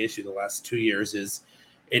the big issue the last 2 years. Is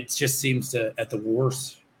it just seems to at the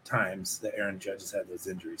worst times that Aaron Judge has had those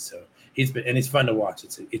injuries. So he's fun to watch.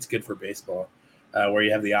 It's good for baseball, where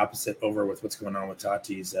you have the opposite over with what's going on with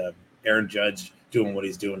Tatis. Aaron Judge doing what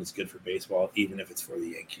he's doing is good for baseball, even if it's for the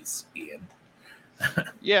Yankees. Ian.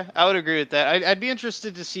 Yeah, I would agree with that. I'd be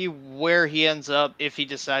interested to see where he ends up if he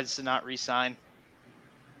decides to not re-sign.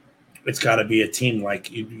 It's got to be a team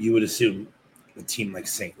like you would assume, a team like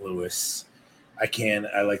St. Louis.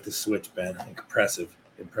 I like the switch, Ben.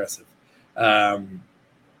 Impressive.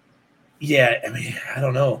 Yeah, I mean, I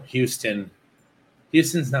don't know. Houston's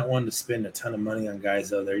not one to spend a ton of money on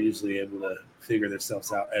guys, though. They're usually able to figure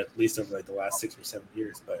themselves out, at least over like the last 6 or 7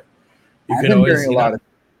 years. But you could always,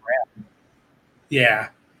 yeah.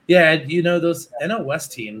 Those NL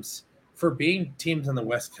West teams, for being teams on the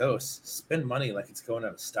West Coast, spend money like it's going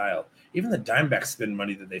out of style. Even the Diamondbacks spend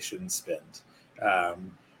money that they shouldn't spend,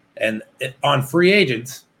 on free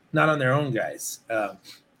agents, not on their own guys.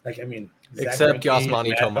 Except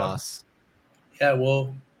Yasmani Tomas. Yeah,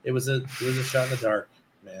 well, it was a shot in the dark,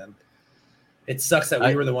 man. It sucks that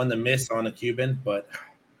we were the one to miss on a Cuban, but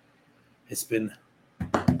it's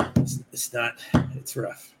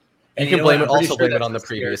rough. And you can blame it on the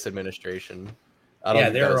previous administration.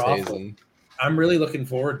 They're awful. I'm really looking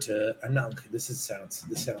forward to. I'm not. This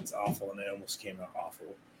sounds awful, and it almost came out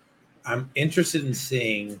awful. I'm interested in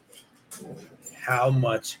seeing how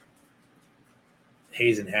much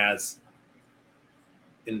Hazen has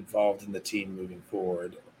involved in the team moving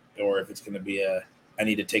forward, or if it's going to be I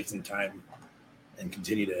need to take some time and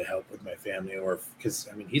continue to help with my family, or because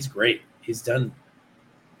I mean he's great. He's done,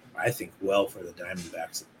 I think, well for the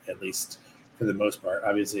Diamondbacks, at least for the most part.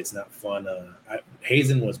 Obviously, it's not fun.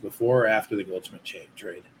 Hazen was before or after the Goldschmidt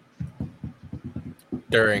trade?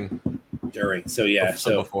 During. So yeah.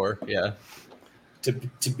 So before, yeah.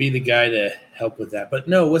 To be the guy to help with that, but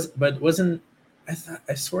no, wasn't.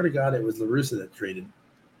 I swear to God, it was La Russa that traded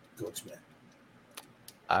Goldschmidt.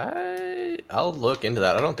 I'll look into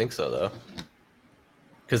that. I don't think so though,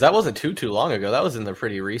 because that wasn't too long ago. That was in the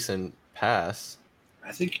pretty recent past.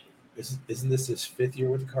 I think isn't this his 5th year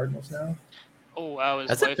with the Cardinals now? Oh wow!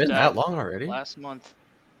 Has it been that long already? Last month.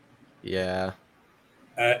 Yeah.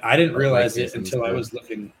 I didn't realize it until I was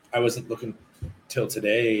looking. I wasn't looking till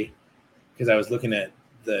today because I was looking at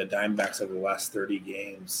the Diamondbacks over the last 30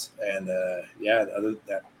 games, and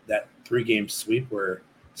that 3-game sweep where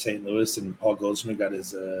St. Louis and Paul Goldschmidt got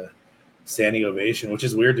his standing ovation, which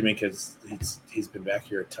is weird to me because he's been back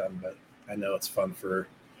here a ton, but I know it's fun for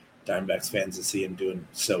Diamondbacks fans to see him doing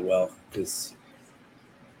so well because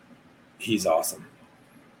he's awesome.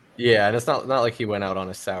 Yeah, and it's not like he went out on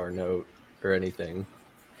a sour note or anything.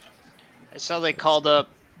 I saw they called up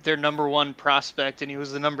their number 1 prospect, and he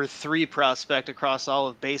was the number 3 prospect across all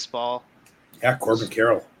of baseball. Yeah, Corbin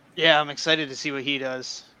Carroll. Yeah, I'm excited to see what he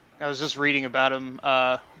does. I was just reading about him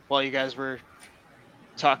while you guys were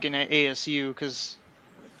talking at ASU because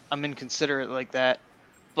I'm inconsiderate like that.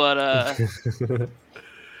 But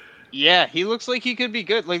yeah, he looks like he could be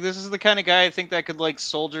good. Like, this is the kind of guy I think that could like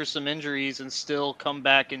soldier some injuries and still come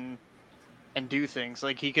back and do things.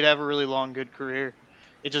 Like, he could have a really long, good career.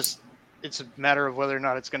 It's a matter of whether or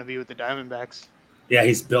not it's going to be with the Diamondbacks. Yeah,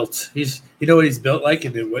 he's built. He's what he's built like,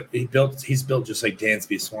 and what he built. He's built just like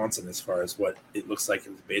Dansby Swanson as far as what it looks like as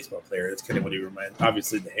a baseball player. That's kind of what he reminds.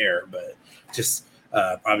 Obviously the hair, but just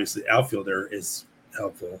obviously outfielder is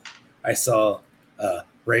helpful. I saw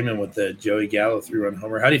Raymond with the Joey Gallo 3-run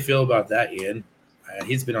homer. How do you feel about that, Ian?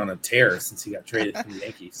 He's been on a tear since he got traded from the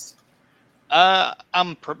Yankees.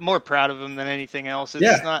 I'm more proud of him than anything else.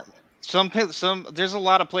 It's not some. There's a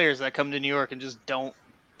lot of players that come to New York and just don't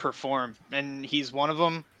perform, and he's one of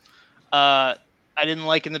them. I didn't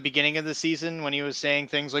like in the beginning of the season when he was saying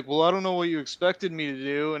things like, "Well, I don't know what you expected me to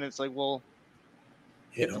do," and it's like, "Well,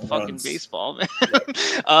 hit the fucking baseball, man."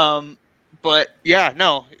 Yep. But yeah,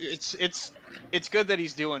 no, it's good that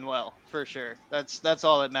he's doing well for sure. That's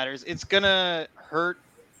all that matters. It's gonna hurt.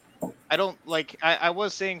 I don't like. I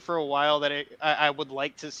was saying for a while that I would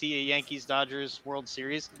like to see a Yankees-Dodgers World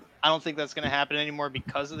Series. I don't think that's going to happen anymore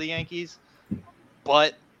because of the Yankees.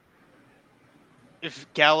 But if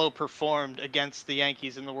Gallo performed against the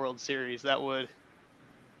Yankees in the World Series, I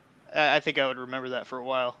think I would remember that for a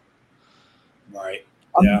while. Right.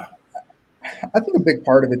 Yeah. I think a big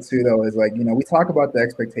part of it too, though, is like, we talk about the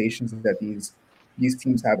expectations that these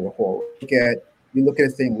teams have as a whole. You look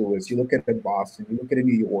at St. Louis, you look at Boston, you look at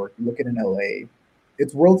New York, you look at LA.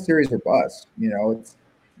 It's World Series or bust. It's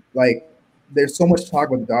like there's so much talk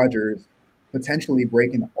about the Dodgers potentially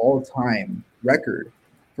breaking the all-time record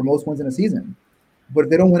for most wins in a season. But if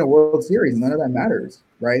they don't win a World Series, none of that matters,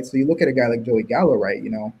 right? So you look at a guy like Joey Gallo, right?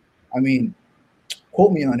 I mean,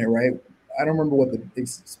 quote me on it, right? I don't remember what the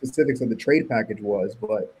specifics of the trade package was,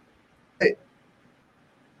 but it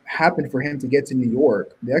happened for him to get to New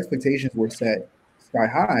York. The expectations were set sky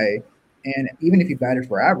high, and even if he batted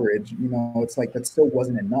for average, it's like that still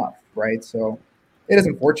wasn't enough, right? So it is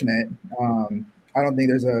unfortunate. I don't think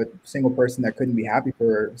there's a single person that couldn't be happy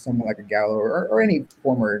for someone like a Gallo or any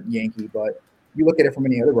former Yankee, but you look at it from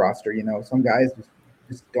any other roster, some guys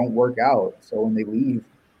just don't work out. So when they leave,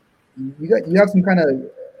 you have some kind of,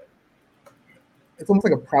 it's almost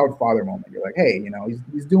like a proud father moment. You're like, hey,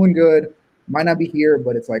 he's doing good. Might not be here,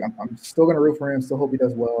 but it's like I'm still gonna root for him. Still hope he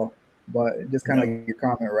does well. But just kind of like your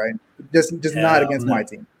comment, right? Just not against my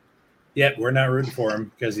team. Yeah, we're not rooting for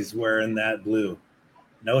him because he's wearing that blue.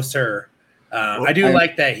 No, sir. I do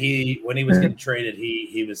like that when he was getting traded,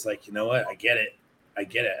 he was like, you know what? I get it. I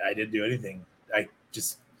didn't do anything.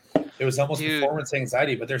 It was almost performance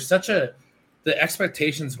anxiety. But there's the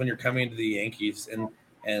expectations when you're coming into the Yankees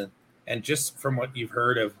and just from what you've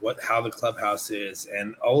heard of how the clubhouse is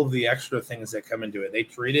and all of the extra things that come into it, they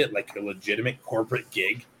treat it like a legitimate corporate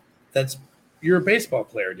gig. You're a baseball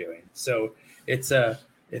player doing. So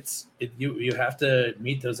you have to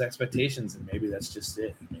meet those expectations, and maybe that's just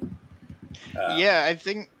it. Yeah, I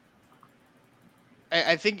think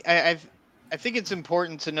it's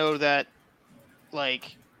important to know that,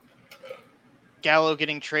 like, Gallo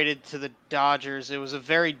getting traded to the Dodgers, it was a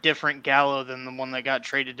very different Gallo than the one that got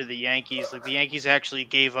traded to the Yankees. Like, the Yankees actually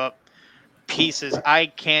gave up pieces. I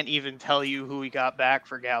can't even tell you who we got back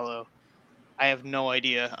for Gallo. I have no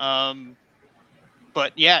idea.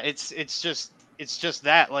 But yeah, it's just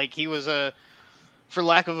that. Like, he was for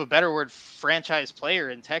lack of a better word, franchise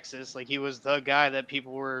player in Texas. Like, he was the guy that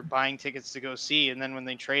people were buying tickets to go see. And then when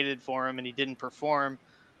they traded for him and he didn't perform,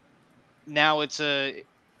 now it's a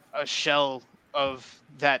shell of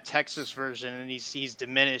that Texas version, and he's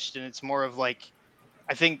diminished, and it's more of like,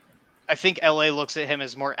 I think LA looks at him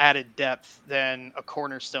as more added depth than a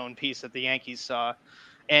cornerstone piece that the Yankees saw.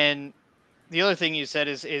 And the other thing you said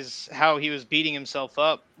is how he was beating himself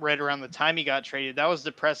up right around the time he got traded. That was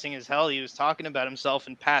depressing as hell. He was talking about himself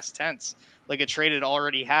in past tense, like a trade had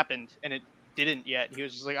already happened and it didn't yet. He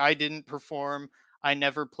was just like, I didn't perform. I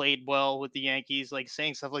never played well with the Yankees, like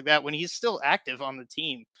saying stuff like that when he's still active on the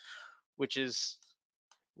team, which is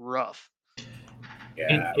rough.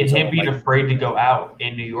 Yeah, and him being afraid to go out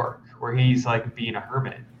in New York, where he's like being a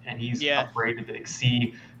hermit, and he's afraid to like,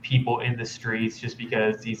 see people in the streets just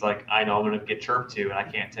because he's like, I know I'm going to get chirped to, and I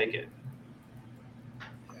can't take it.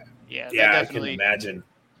 Yeah, that Yeah, definitely.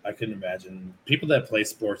 I couldn't imagine people that play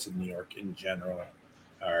sports in New York in general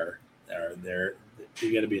are there.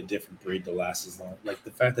 You got to be a different breed to last as long. Like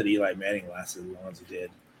the fact that Eli Manning lasted as long as he did,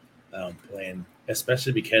 playing,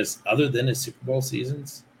 especially because other than his Super Bowl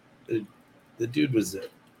seasons, the dude was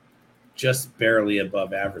just barely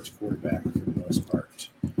above average quarterback for the most part.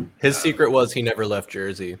 His secret was he never left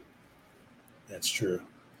Jersey. That's true.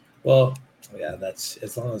 Well, yeah, that's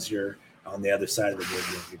as long as you're on the other side of the grid,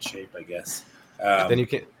 you're in good shape, I guess. Then you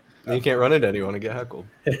can't run into anyone and get heckled.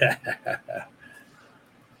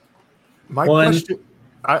 My question,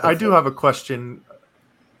 I do have a question.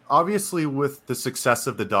 Obviously, with the success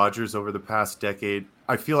of the Dodgers over the past decade,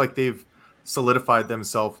 I feel like they've solidified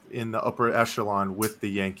themselves in the upper echelon with the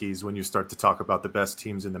Yankees when you start to talk about the best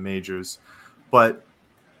teams in the majors. But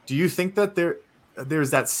do you think that there's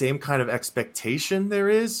that same kind of expectation there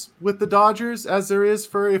is with the Dodgers as there is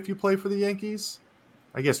for if you play for the Yankees?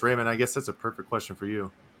 I guess, Raymond, that's a perfect question for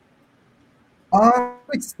you. To an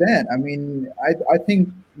extent. I mean, I think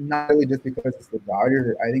not really just because it's the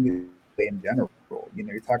Dodgers. I think it's in general.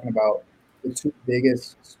 You're talking about the two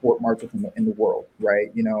biggest sport markets in the world,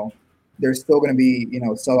 right? There's still going to be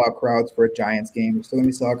sellout crowds for a Giants game. There's still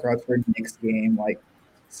going to be sellout crowds for a Knicks game. Like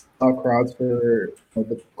sellout crowds for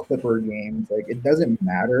the Clipper games. Like it doesn't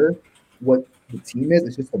matter what the team is.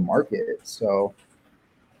 It's just the market. So.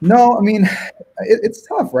 No, I mean, it's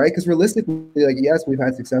tough, right? Because realistically, like, yes, we've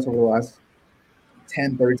had success over the last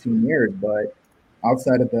 10, 13 years, but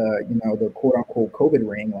outside of the quote unquote COVID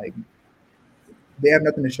ring, like they have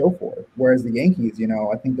nothing to show for it. Whereas the Yankees,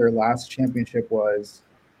 I think their last championship was,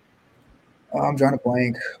 I'm drawing a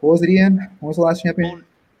blank. What was it, Ian? What was the last championship?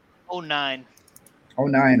 09.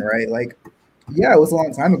 09, right? Like, yeah, it was a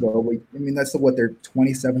long time ago. But, I mean, that's their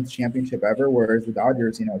 27th championship ever. Whereas the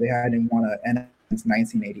Dodgers, they hadn't won an NL since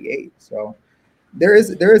 1988. So there is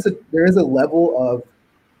a level of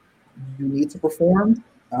you need to perform,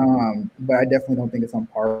 but I definitely don't think it's on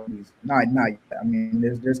par. Not yet. I mean,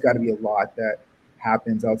 there's got to be a lot that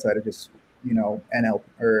happens outside of just NL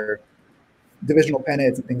or divisional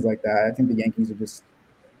pennants and things like that. I think the Yankees are just.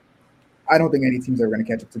 I don't think any team's ever going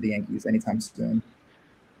to catch up to the Yankees anytime soon.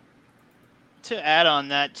 To add on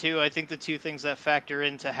that too, I think the two things that factor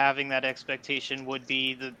into having that expectation would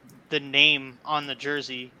be the name on the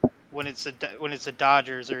jersey when it's a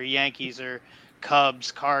Dodgers or Yankees or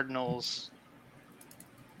Cubs, Cardinals,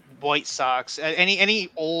 White Sox, any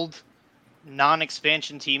old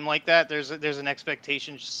non-expansion team like that. There's an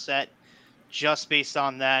expectation set just based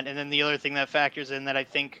on that, and then the other thing that factors in that I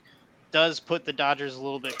think does put the Dodgers a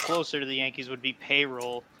little bit closer to the Yankees would be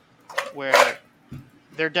payroll, where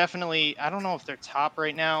they're definitely, I don't know if they're top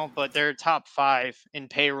right now, but they're top 5 in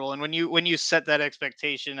payroll. And when you set that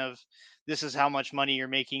expectation of this is how much money you're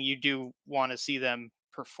making, you do want to see them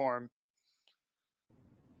perform.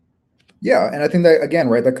 Yeah, and I think that again,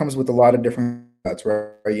 right, that comes with a lot of different cuts,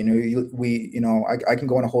 right? I can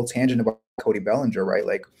go on a whole tangent about Cody Bellinger, right?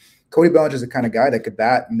 Like Cody Bellinger is the kind of guy that could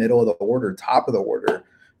bat middle of the order, top of the order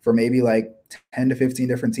for maybe like 10 to 15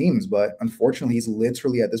 different teams. But unfortunately, he's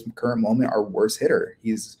literally at this current moment our worst hitter.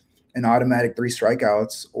 He's an automatic 3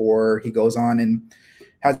 strikeouts, or he goes on and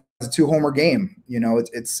has a 2-homer game. I don't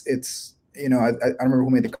remember who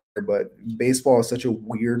made the card, but baseball is such a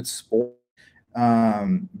weird sport.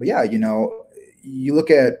 But yeah, you look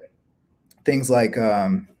at things like,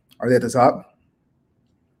 are they at the top?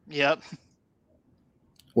 Yep.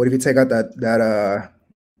 What if you take out that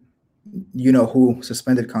who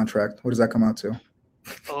suspended contract? What does that come out to?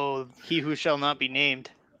 Oh, he who shall not be named.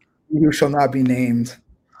 He who shall not be named.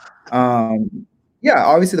 Yeah,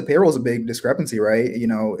 obviously the payroll is a big discrepancy, right?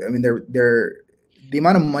 I mean, they're the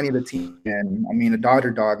amount of money the team, and I mean, a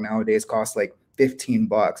Dodger dog nowadays costs like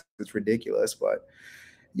 $15. It's ridiculous, but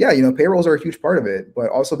yeah, payrolls are a huge part of it, but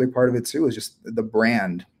also a big part of it too is just the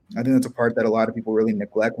brand. I think that's a part that a lot of people really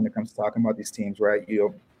neglect when it comes to talking about these teams, right?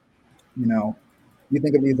 You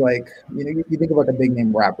think of these like, you think of like a big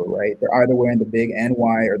name rapper, right? They're either wearing the big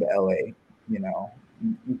NY or the LA.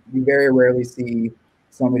 You very rarely see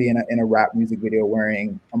somebody in a rap music video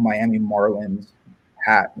wearing a Miami Marlins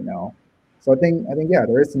hat. So I think yeah,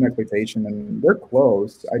 there is some expectation, and they're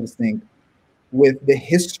close. I just think with the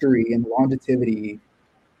history and longevity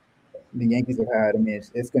the Yankees have had, I mean,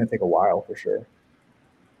 it's going to take a while for sure.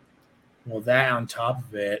 Well, that on top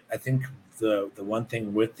of it, I think the one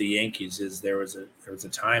thing with the Yankees is there was a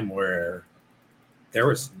time where there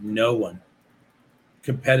was no one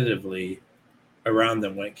competitively around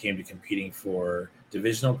them when it came to competing for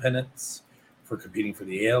divisional pennants, for competing for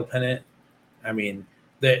the AL pennant. I mean,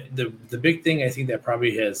 the big thing I think that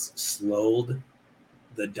probably has slowed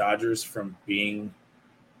the Dodgers from being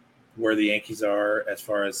where the Yankees are as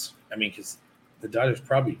far as, because the Dodgers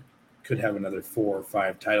probably could have another 4 or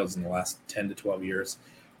 5 titles in the last 10 to 12 years,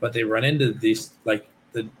 but they run into these, like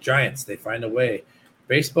the Giants, they find a way.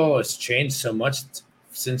 Baseball has changed so much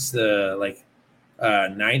since the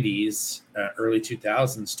 90s, early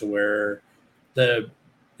 2000s, to where the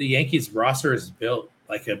Yankees roster is built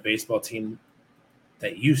like a baseball team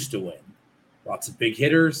that used to win. Lots of big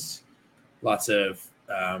hitters, lots of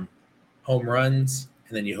home runs,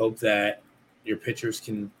 and then you hope that your pitchers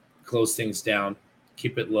can close things down,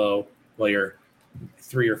 keep it low, while your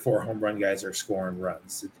 3 or 4 home run guys are scoring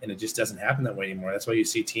runs. And it just doesn't happen that way anymore. That's why you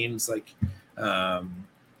see teams like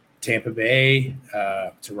Tampa Bay,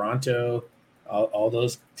 Toronto, all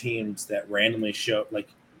those teams that randomly show, like,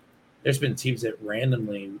 there's been teams that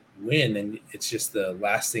randomly win, and it's just the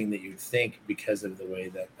last thing that you'd think because of the way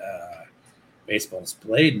that baseball is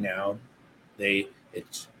played now.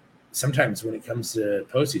 It's sometimes when it comes to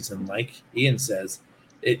postseason, like Ian says,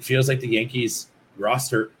 it feels like the Yankees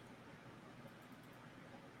roster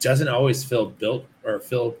doesn't always feel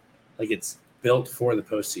like it's built for the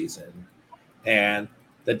postseason. And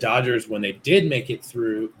the Dodgers, when they did make it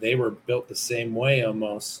through, they were built the same way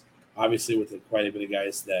almost, obviously with quite a bit of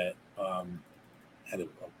guys that had a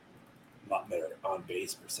lot better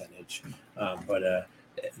on-base percentage.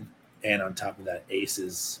 And on top of that,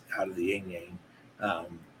 aces out of the yin-yang.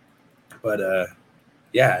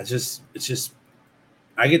 Yeah, it's just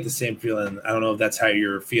I get the same feeling. I don't know if that's how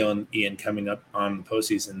you're feeling, Ian, coming up on the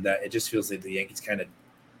postseason, that it just feels like the Yankees kind of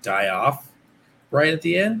die off right at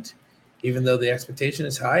the end, even though the expectation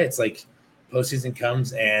is high. It's like postseason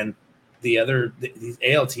comes and these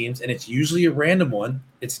AL teams, and it's usually a random one.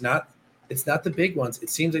 It's not the big ones. It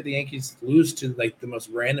seems like the Yankees lose to like the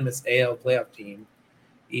most randomest AL playoff team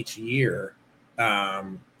each year,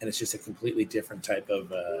 and it's just a completely different type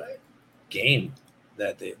of game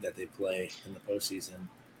that they play in the postseason.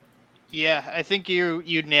 Yeah, I think you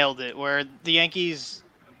nailed it. Where the Yankees,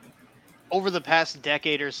 over the past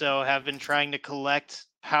decade or so, have been trying to collect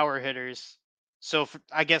power hitters. So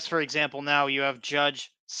I guess, for example, now you have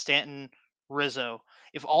Judge, Stanton, Rizzo.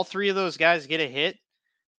 If all 3 of those guys get a hit,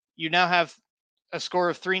 you now have a score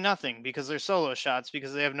of 3-0 because they're solo shots,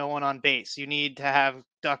 because they have no one on base. You need to have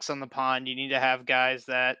ducks on the pond. You need to have guys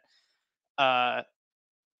that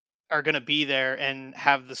are going to be there and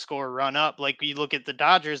have the score run up. Like, you look at the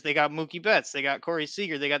Dodgers, they got Mookie Betts, they got Corey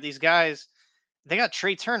Seager, they got these guys. They got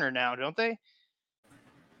Trey Turner now, don't they?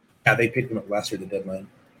 Yeah, they picked him up last year at the deadline.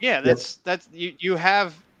 Yeah, that's you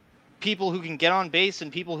have people who can get on base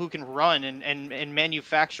and people who can run and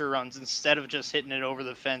manufacture runs instead of just hitting it over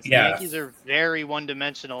the fence. Yeah. The Yankees are very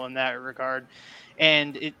one-dimensional in that regard,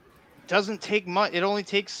 and it doesn't take much. It only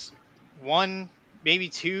takes 1, maybe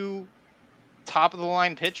 2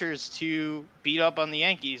 top-of-the-line pitchers to beat up on the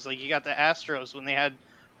Yankees. Like, you got the Astros when they had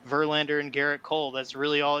Verlander and Garrett Cole. That's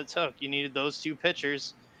really all it took. You needed those 2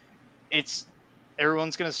 pitchers.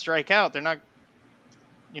 Everyone's going to strike out. They're not,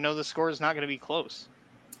 the score is not going to be close.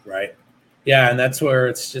 Right. Yeah, and that's where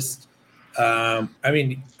it's just, to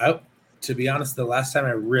be honest, the last time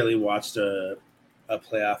I really watched a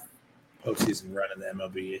playoff postseason run in the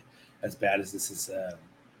MLB, as bad as this is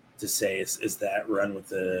to say, is that run with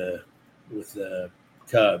the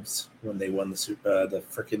Cubs when they won the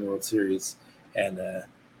freaking World Series. And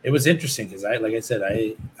it was interesting because I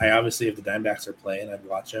obviously, if the Diamondbacks are playing, I'd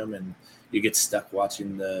watch them, and you get stuck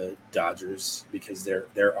watching the Dodgers because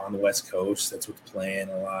they're on the West Coast. That's what's playing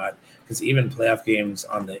a lot. Because even playoff games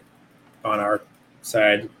on our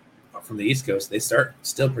side from the East Coast, they start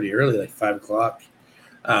still pretty early, like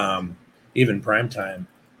 5:00. Even prime time,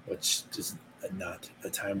 which is not a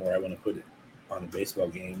time where I want to put it on a baseball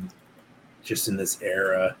game. Just in this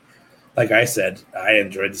era, like I said, I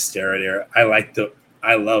enjoyed the steroid era.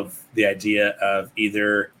 I love the idea of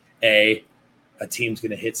either A, a team's going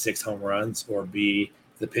to hit 6 home runs, or B,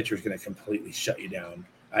 the pitcher's going to completely shut you down.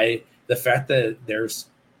 The fact that there's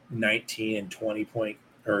 19 and 20 point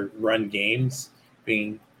or run games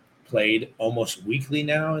being played almost weekly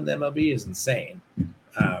now in the MLB is insane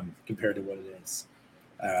compared to what it is.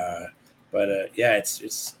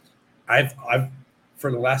 I've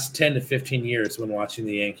for the last 10 to 15 years when watching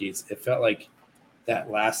the Yankees, it felt like that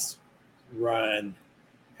last run,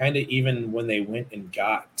 kind of even when they went and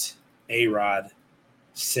got A-Rod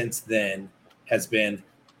since then, has been,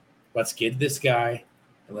 let's get this guy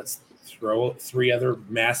and let's throw 3 other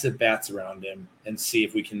massive bats around him and see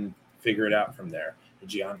if we can figure it out from there.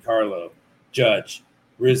 Giancarlo, Judge,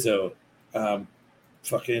 Rizzo,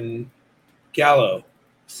 fucking Gallo,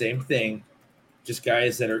 same thing. Just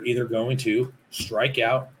guys that are either going to strike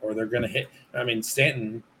out or they're going to hit.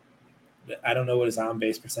 Stanton I don't know what his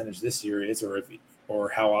on-base percentage this year is, or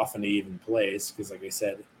how often he even plays. Because, like I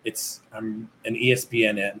said, I'm an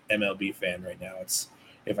ESPN and MLB fan right now.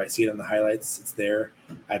 If I see it on the highlights, it's there.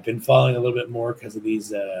 I've been following a little bit more because of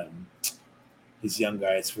these young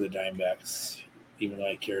guys for the Diamondbacks, even though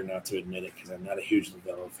I care not to admit it because I'm not a huge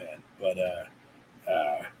Lovello fan. But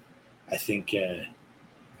I think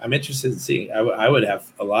I'm interested in seeing. I would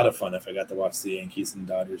have a lot of fun if I got to watch the Yankees and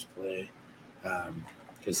Dodgers play,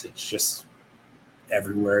 because it's just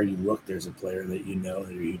everywhere you look, there's a player that you know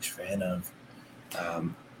that you're a huge fan of.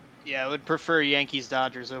 Yeah, I would prefer Yankees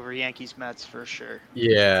Dodgers over Yankees Mets for sure.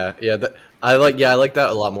 Yeah. I like that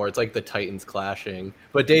a lot more. It's like the Titans clashing.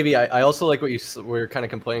 But Davey, I also like what you were kind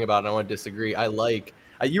of complaining about, and I want to disagree. I like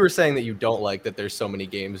you were saying that you don't like that there's so many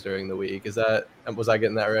games during the week. Was I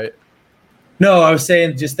getting that right? No, I was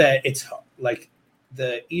saying just that it's like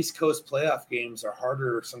the East Coast playoff games are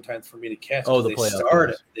harder sometimes for me to catch. Oh, the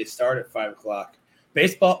playoff. They start at 5:00.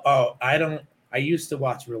 Baseball. Oh, I used to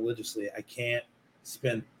watch religiously. I can't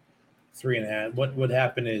spend 3.5. What would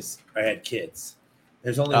happen is I had kids.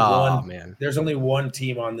 There's only one. Man. There's only one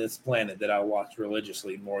team on this planet that I watch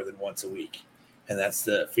religiously more than once a week, and that's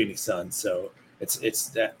the Phoenix Suns. So it's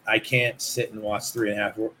that I can't sit and watch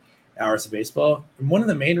 3.5 hours of baseball. And one of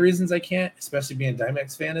the main reasons I can't, especially being a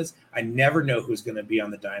Diamondbacks fan, is I never know who's going to be on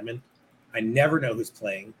the diamond. I never know who's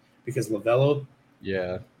playing because Lovello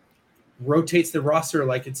rotates the roster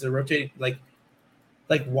like it's a rotating like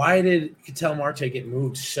why did Ketel Marte get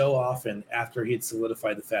moved so often after he had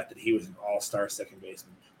solidified the fact that he was an all-star second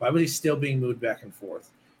baseman? Why was he still being moved back and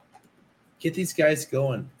forth? Get these guys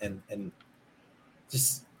going and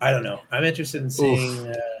just I don't know. I'm interested in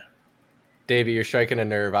seeing Davey, you're striking a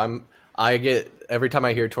nerve. I get every time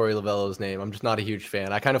I hear Torey Lovello's name, I'm just not a huge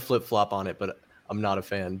fan. I kind of flip-flop on it, but I'm not a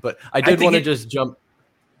fan. But I did want to just jump.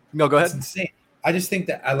 No, go ahead. It's insane. I just think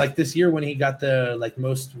that I like this year when he got the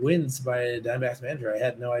most wins by a Diamondbacks manager. I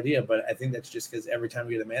had no idea, but I think that's just because every time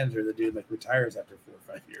we get a manager, the dude retires after 4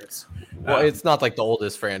 or 5 years. Well, it's not like the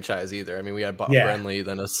oldest franchise either. I mean, we had Bob Brenly,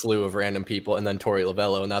 then a slew of random people, and then Torey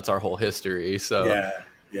Lovello, and that's our whole history. So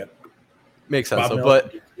makes sense.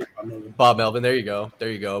 Bob Melvin, there you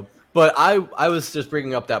go. But I was just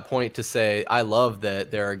bringing up that point to say I love that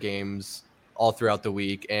there are games all throughout the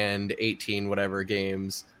week and 18 whatever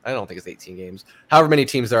games. I don't think it's 18 games. However many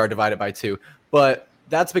teams there are divided by 2. But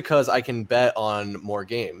that's because I can bet on more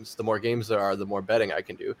games. The more games there are, the more betting I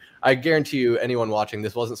can do. I guarantee you anyone watching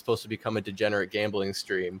this wasn't supposed to become a degenerate gambling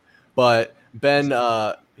stream. But Ben,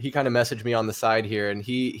 he kind of messaged me on the side here, and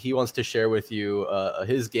he wants to share with you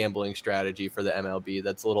his gambling strategy for the MLB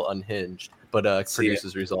that's a little unhinged, but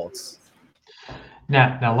produces results.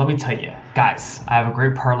 Now, let me tell you, guys, I have a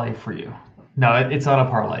great parlay for you. No, it's not a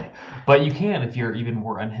parlay, but you can if you're even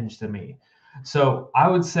more unhinged than me. So I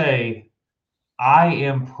would say I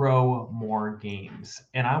am pro more games,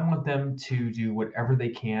 and I want them to do whatever they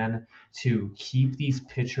can to keep these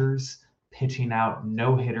pitchers pitching out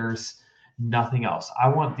no hitters, nothing else. I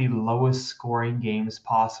want the lowest scoring games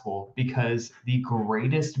possible because the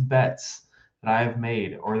greatest bets that I have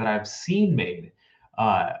made or that I've seen made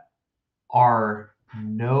are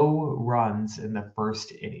no runs in the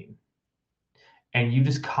first inning. And you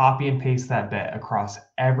just copy and paste that bet across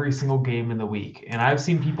every single game in the week. And I've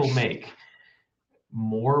seen people make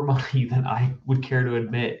more money than I would care to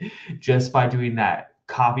admit just by doing that.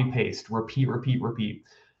 Copy, paste, repeat.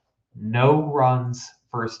 No runs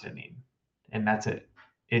first inning. And that's it.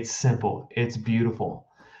 It's simple. It's beautiful.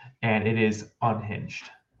 And it is unhinged.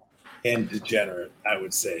 And degenerate, I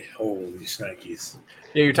would say. Holy shnikes.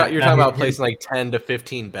 Yeah, you're talking about placing like 10 to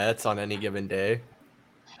 15 bets on any given day.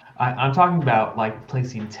 I'm talking about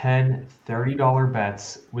placing $10, $30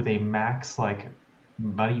 bets with a max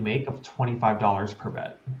money make of $25 per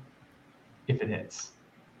bet if it hits.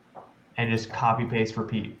 And just copy, paste,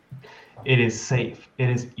 repeat. It is safe.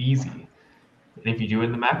 It is easy. And if you do it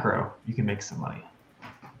in the macro, you can make some money.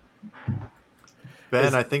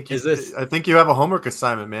 Ben, I think you have a homework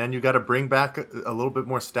assignment, man. You got to bring back a little bit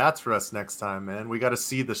more stats for us next time, man. We got to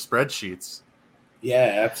see the spreadsheets.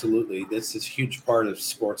 Yeah, absolutely. This is a huge part of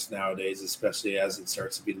sports nowadays, especially as it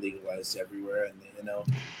starts to be legalized everywhere. And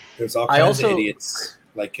there's all kinds of idiots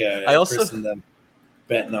Chris and them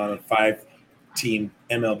betting on a 5-team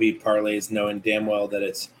MLB parlays, knowing damn well that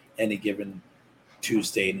it's any given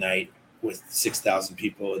Tuesday night with 6,000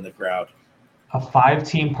 people in the crowd. A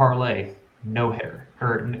 5-team parlay, no hitter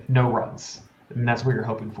or no runs, and that's what you're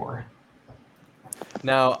hoping for.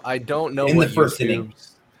 Now, I don't know in what the first inning.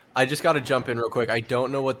 I just got to jump in real quick. I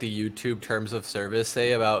don't know what the YouTube terms of service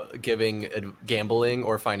say about giving gambling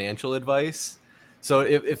or financial advice. So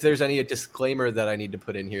if there's any disclaimer that I need to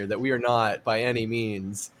put in here, that we are not by any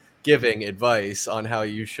means giving advice on how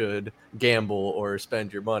you should gamble or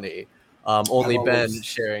spend your money. Only Ben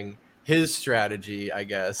sharing his strategy, I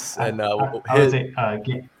guess. And I would say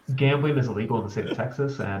gambling is illegal in the state of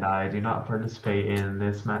Texas, and I do not participate in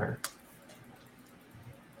this matter.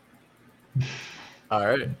 All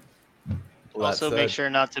right. Well, also, make sure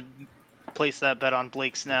not to place that bet on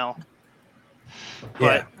Blake Snell.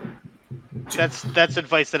 Yeah. But that's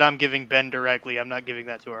advice that I'm giving Ben directly. I'm not giving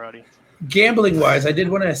that to our audience. Gambling wise, I did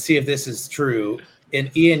want to see if this is true.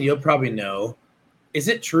 And Ian, you'll probably know. Is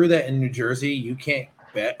it true that in New Jersey you can't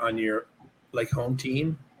bet on your home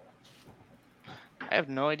team? I have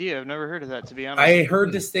no idea. I've never heard of that, to be honest. I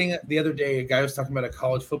heard this thing the other day. A guy was talking about a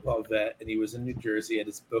college football vet, and he was in New Jersey at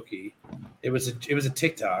his bookie. It was a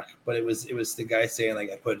TikTok, but it was the guy saying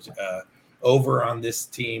I put over on this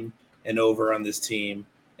team and over on this team,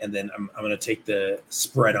 and then I'm going to take the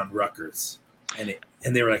spread on Rutgers, and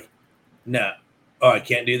they were like, no, I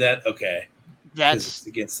can't do that. Okay, that's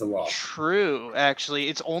against the law. True, actually,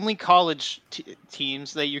 it's only college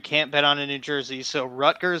teams that you can't bet on in New Jersey. So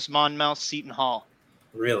Rutgers, Monmouth, Seton Hall.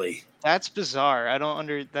 Really? That's bizarre.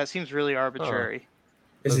 That seems really arbitrary.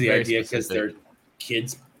 Is the idea because they're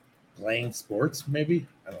kids playing sports? Maybe,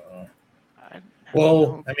 I don't know.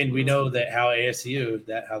 Well, I mean, we know that how ASU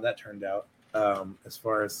how that turned out as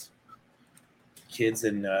far as kids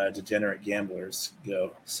and degenerate gamblers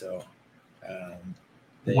go. So,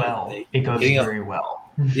 it goes very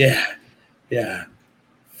well. Yeah,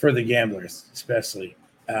 for the gamblers especially.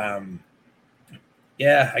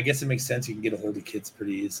 Yeah, I guess it makes sense. You can get a hold of kids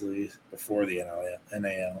pretty easily before the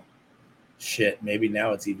NIL. Shit, maybe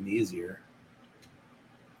now it's even easier.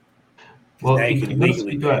 Well, now you can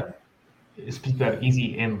legally pay. Speak about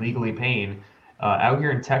easy and legally paying. Out here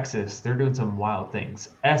in Texas, they're doing some wild things.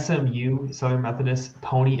 SMU, Southern Methodist,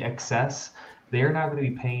 Pony Excess, they're now going to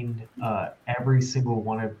be paying every single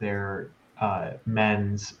one of their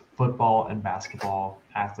men's football and basketball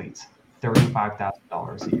athletes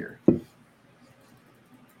 $35,000 a year.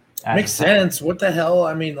 Makes sense. What the hell?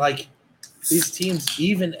 I mean, these teams,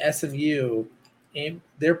 even SMU,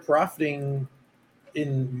 they're profiting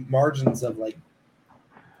in margins of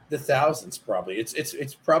the thousands. Probably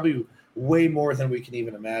it's probably way more than we can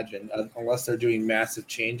even imagine, unless they're doing massive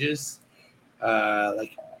changes.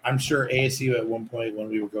 I'm sure ASU at one point when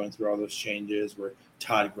we were going through all those changes, where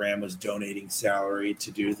Todd Graham was donating salary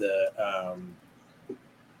to do the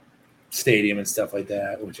stadium and stuff like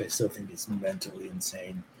that, which I still think is mentally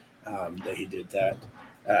insane. That he did that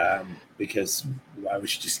because why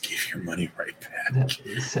would you just give your money right back?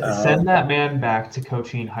 Send that man back to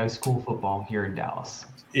coaching high school football here in Dallas.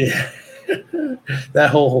 Yeah, that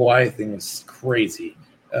whole Hawaii thing was crazy.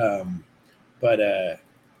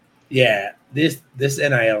 Yeah, this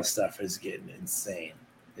NIL stuff is getting insane.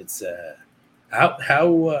 It's how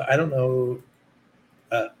I don't know.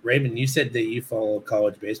 Raymond, you said that you follow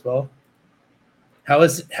college baseball. How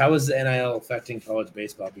is the NIL affecting college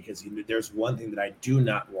baseball? Because there's one thing that I do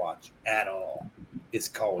not watch at all is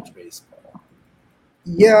college baseball.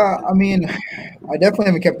 Yeah, I mean, I definitely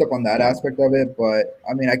haven't kept up on that aspect of it, but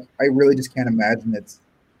I mean, I really just can't imagine it's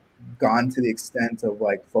gone to the extent of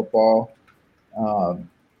football.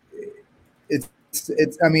 It's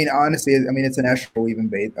I mean, honestly, it's an echelon even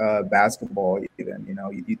basketball even,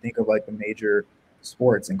 you think of the major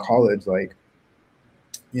sports in college,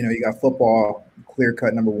 you got football, clear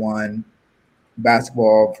cut number one.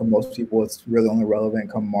 Basketball, for most people, it's really only relevant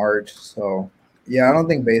come March. So, yeah, I don't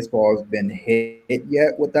think baseball has been hit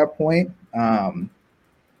yet with that point. I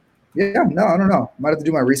don't know. Might have to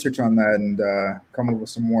do my research on that and come up with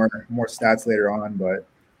some more stats later on. But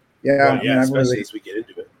especially as we get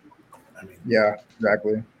into it. Yeah,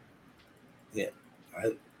 exactly. Yeah,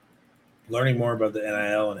 learning more about the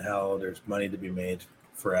NIL and how there's money to be made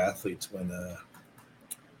for athletes when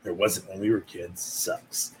there wasn't when we were kids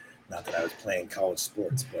sucks. Not that I was playing college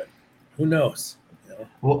sports, but who knows?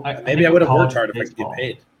 Well, maybe I would have worked hard if I could get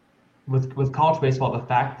paid. With college baseball, the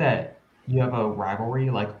fact that you have a rivalry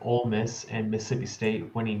like Ole Miss and Mississippi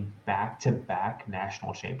State winning back-to-back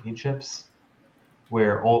national championships,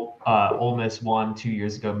 where Ole Miss won 2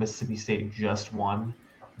 years ago, Mississippi State just won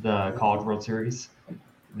the College World Series.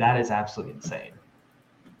 That is absolutely insane.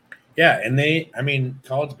 Yeah, and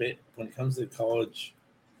college when it comes to college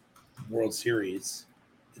World Series,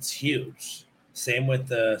 it's huge. Same with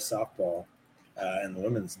the softball and the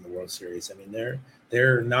women's in the World Series. I mean,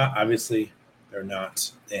 they're not the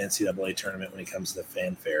NCAA tournament when it comes to the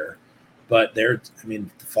fanfare, but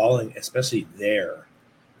following, especially there,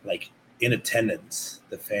 in attendance,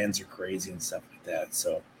 the fans are crazy and stuff like that.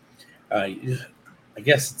 So I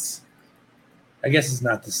guess it's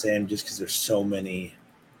not the same just because there's so many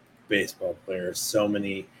baseball players, so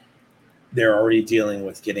many. They're already dealing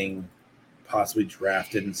with getting possibly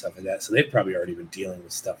drafted and stuff like that. So they've probably already been dealing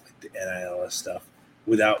with stuff like the NIL stuff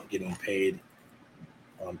without getting paid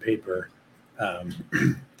on paper.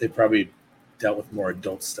 They probably dealt with more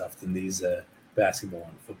adult stuff than these basketball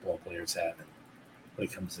and football players have when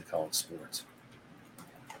it comes to college sports.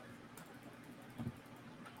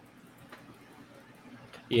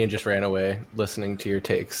 Ian just ran away listening to your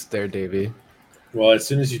takes there, Davey. Well, as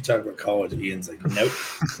soon as you talk about college, Ian's like, nope,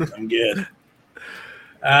 I'm good.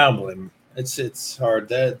 I don't blame him. It's hard.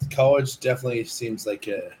 That college definitely seems like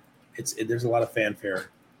there's a lot of fanfare.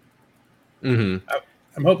 Mm-hmm.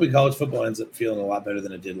 I'm hoping college football ends up feeling a lot better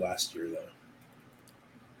than it did last year, though.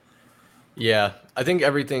 Yeah, I think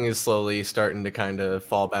everything is slowly starting to kind of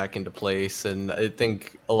fall back into place, and I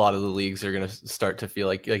think a lot of the leagues are going to start to feel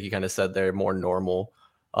like you kind of said, they're more normal.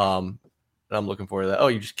 And I'm looking forward to that. Oh,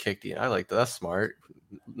 you just kicked Ian. I like that. That's smart.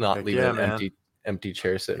 Not leaving an empty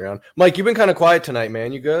chair sitting around. Mike, you've been kind of quiet tonight,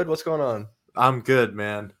 man. You good? What's going on? I'm good,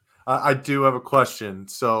 man. I do have a question.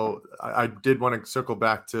 So I did want to circle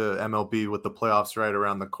back to MLB with the playoffs right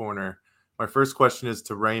around the corner. My first question is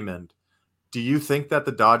to Raymond. Do you think that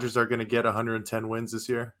the Dodgers are going to get 110 wins this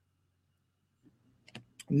year?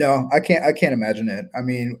 No, I can't imagine it. I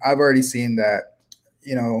mean, I've already seen that,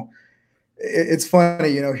 it's funny,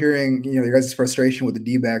 hearing, your guys' frustration with the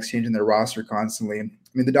D-backs changing their roster constantly. I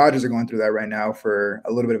mean, the Dodgers are going through that right now for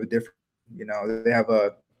a little bit of a different, they have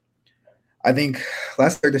I think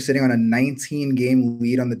last year they're sitting on a 19-game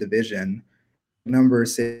lead on the division. Number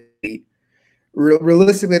 8.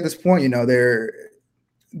 Realistically, at this point, they're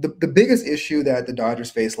the biggest issue that the Dodgers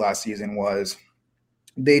faced last season was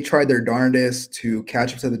they tried their darndest to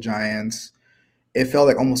catch up to the Giants. It felt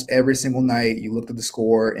like almost every single night you looked at the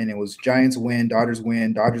score and it was Giants win, Dodgers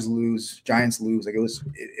lose, Giants lose. Like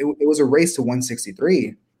it was a race to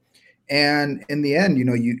 163. And in the end,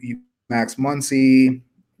 you Max Muncy,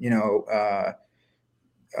 Max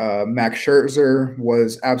Scherzer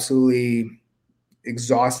was absolutely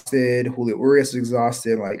exhausted. Julio Urias was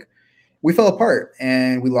exhausted. Like, we fell apart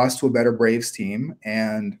and we lost to a better Braves team.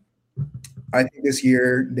 And I think this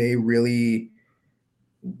year they really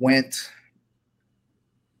went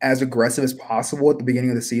as aggressive as possible at the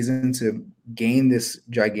beginning of the season to gain this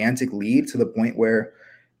gigantic lead to the point where,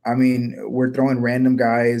 I mean, we're throwing random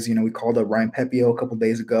guys. We called up Ryan Pepio a couple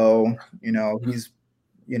days ago. He's,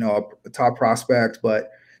 a top prospect,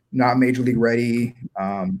 but not major league ready.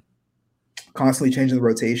 Constantly changing the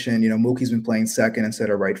rotation. Mookie's been playing second instead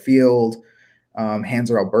of right field.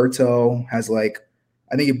 Hanser Alberto has I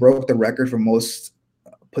think he broke the record for most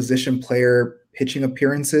position player pitching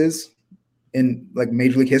appearances in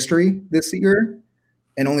major league history this year.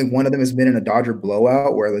 And only one of them has been in a Dodger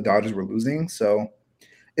blowout where the Dodgers were losing. So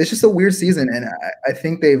it's just a weird season. And I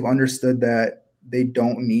think they've understood that they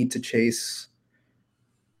don't need to chase.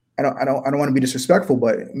 I don't want to be disrespectful,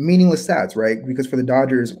 but meaningless stats, right? Because for the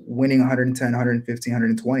Dodgers, winning 110, 115,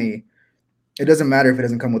 120, it doesn't matter if it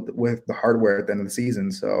doesn't come with the hardware at the end of the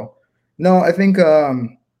season. So, no, I think I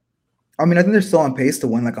think they're still on pace to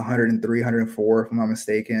win 103, 104, if I'm not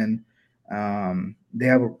mistaken. They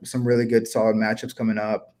have some really good, solid matchups coming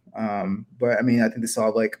up. But I think they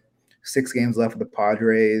still have 6 games left with the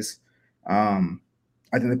Padres. I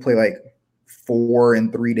think they play 4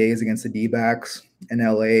 in 3 days against the D-backs in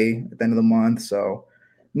LA at the end of the month. So,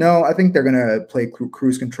 no, I think they're going to play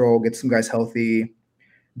cruise control, get some guys healthy,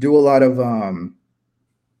 do a lot of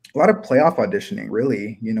playoff auditioning,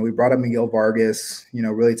 really. We brought up Miguel Vargas,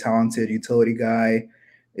 really talented utility guy.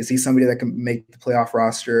 Is he somebody that can make the playoff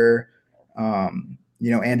roster?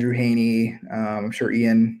 Andrew Haney, I'm sure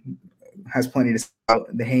Ian has plenty to say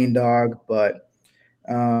about the Hane dog, but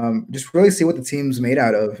just really see what the team's made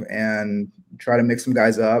out of and try to mix some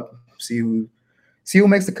guys up, see who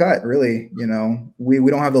makes the cut. Really,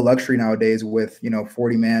 we don't have the luxury nowadays with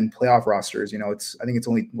 40-man playoff rosters. I think it's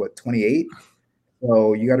only 28.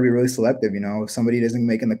 So you got to be really selective. If somebody isn't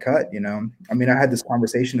making the cut, I had this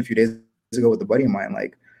conversation a few days ago with a buddy of mine.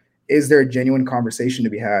 Is there a genuine conversation to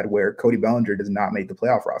be had where Cody Bellinger does not make the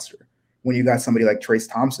playoff roster when you got somebody like Trace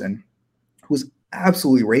Thompson, who's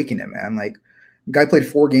absolutely raking it, man? The guy played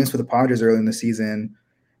 4 games for the Padres early in the season,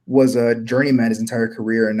 was a journeyman his entire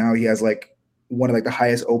career, and now he has one of the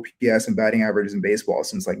highest OPS and batting averages in baseball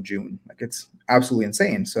since June. It's absolutely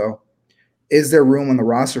insane. So, is there room on the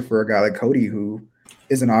roster for a guy like Cody who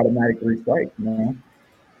is an automatic 3-strike?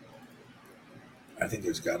 I think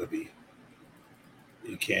there's got to be.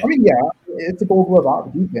 You can't. Yeah, it's a Gold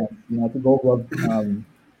Glove defense. It's a Gold Glove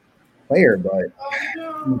player, but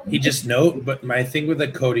he just but my thing with the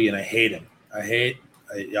Cody, and I hate him. I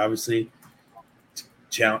obviously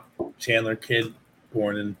Chandler kid,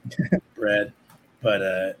 born and bred,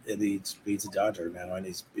 but he's a Dodger now, and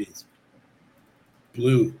he's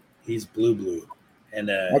blue. He's blue, and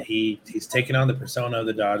he's taken on the persona of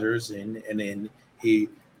the Dodgers, and then he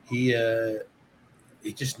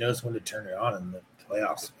just knows when to turn it on in the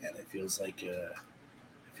playoffs. Man, it feels like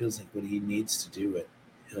what he needs to do it,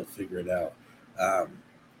 he'll figure it out.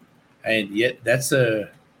 And yet it's a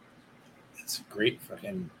great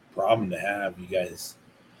fucking problem to have, you guys.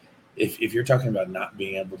 If you're talking about not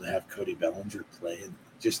being able to have Cody Bellinger play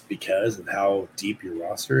just because of how deep your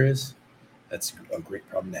roster is, that's a great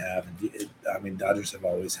problem to have. And Dodgers have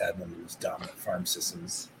always had one of the most dominant farm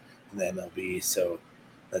systems in the MLB, so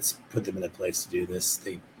let's put them in a place to do this.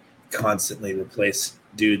 They constantly replace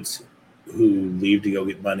dudes who leave to go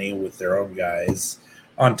get money with their own guys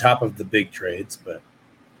on top of the big trades. But,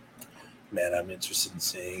 man, I'm interested in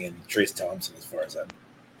seeing. And Trace Thompson, as far as I'm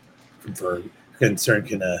concerned,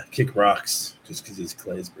 can kick rocks just because he's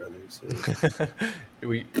Clay's brother. So.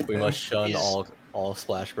 we must shun all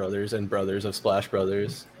Splash Brothers and brothers of Splash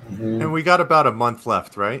Brothers. Mm-hmm. And we got about a month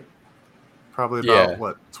left, right? Probably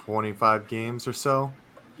about 25 games or so.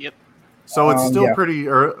 Yep. So it's still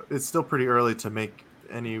pretty early to make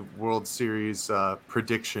any World Series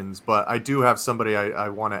predictions, but I do have somebody I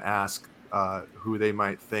want to ask who they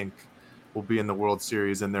might think will be in the World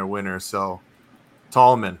Series and their winner. So,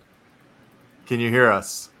 Tallman, can you hear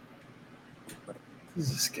us? Who's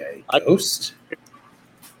this guy? Ghost?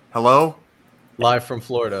 Hello? Live from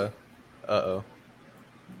Florida. Uh-oh.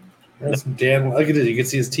 Dan, look at it. You can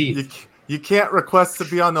see his teeth. You can't request to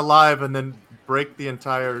be on the live and then break the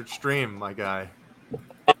entire stream, my guy.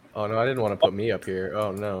 Oh, no, I didn't want to put me up here.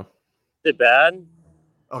 Oh, no. Is it bad?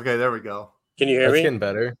 Okay, there we go. Can you hear me? That's getting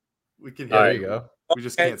better. We can hear There you. you go. We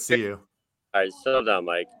just can't see you. All right, settle down,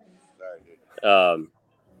 Mike. Hi,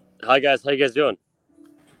 guys. How you guys doing?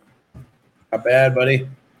 Not bad, buddy.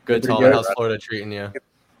 Good, Tallman. How's Florida treating you?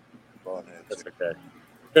 That's okay. You're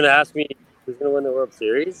going to ask me who's going to win the World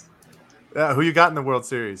Series? Yeah, who you got in the World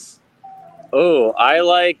Series? Oh, I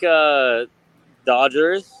like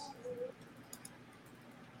Dodgers.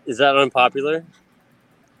 Is that unpopular?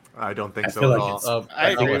 I don't think I so feel at like all. I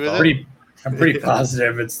agree with it. I'm pretty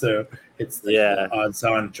positive it's the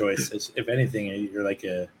odds-on choice. If anything, you're like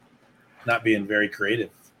not being very creative.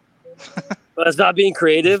 But it's not being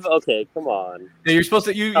creative? Okay, come on. Yeah, you're supposed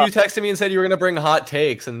to. You texted me and said you were going to bring hot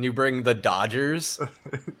takes, and you bring the Dodgers.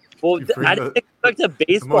 Well, I didn't expect a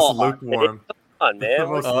baseball. The most lukewarm. Come on, man. The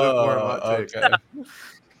most lukewarm hot take. Okay.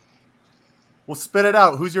 Well, spit it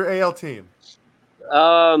out. Who's your AL team?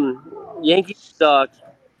 Yankees suck.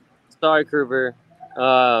 Sorry, Kruber.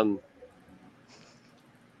 I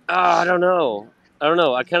don't know.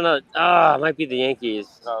 I kind of it might be the Yankees.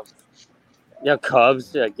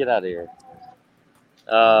 Cubs. Yeah, get out of here.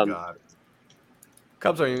 God.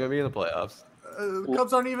 Cubs aren't even going to be in the playoffs. The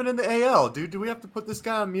Cubs aren't even in the AL, dude. Do we have to put this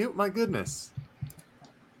guy on mute? My goodness.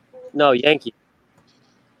 No, Yankees.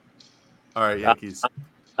 All right, Yankees.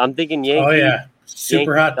 I'm thinking Yankees. Oh yeah,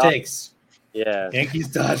 super hot takes. Yeah, Yankees,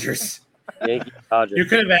 Dodgers. Yankees, Dodgers. You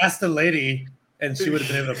could have asked the lady, and she would have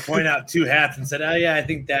been able to point out two hats and said, "Oh yeah, I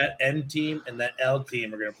think that N team and that L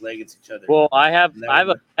team are going to play against each other." Well, I have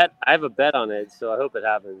a bet on it, so I hope it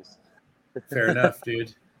happens. Fair enough,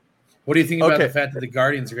 dude. What do you think about the fact that the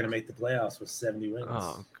Guardians are going to make the playoffs with 70 wins?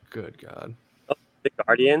 Oh, good God. Oh, the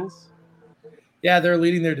Guardians? Yeah, they're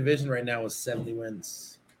leading their division right now with 70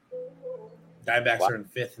 wins. Diamondbacks are in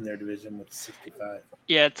fifth in their division with 65.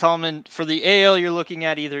 Yeah, Tallman, for the AL, you're looking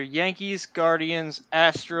at either Yankees, Guardians,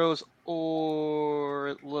 Astros, or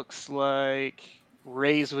it looks like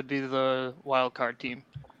Rays would be the wild card team.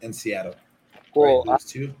 And Seattle. Well, those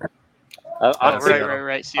two.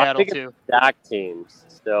 Right. Seattle, too. Stacked teams.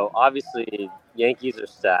 So, obviously, Yankees are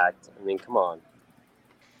stacked. I mean, come on.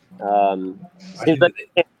 Seems like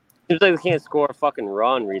they can't score a fucking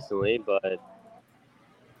run recently, but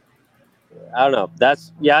I don't know.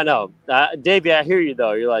 I know. Davey, I hear you,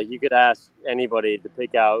 though. You're like, you could ask anybody to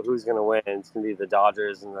pick out who's going to win. It's going to be the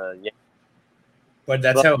Dodgers and the Yankees. But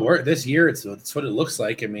that's how it works. This year, that's what it looks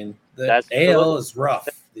like. I mean, the AL is rough.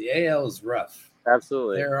 The AL is rough.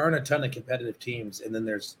 Absolutely. There aren't a ton of competitive teams, and then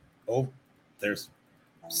there's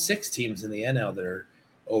 6 teams in the NL that are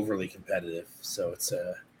overly competitive. So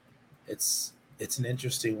it's an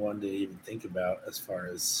interesting one to even think about as far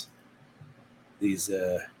as these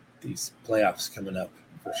playoffs coming up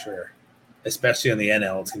for sure. Especially on the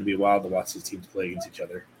NL, it's going to be wild to watch these teams play against each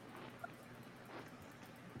other.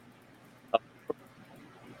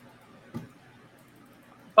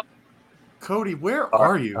 Cody, where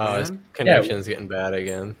are you, His man? connection's getting bad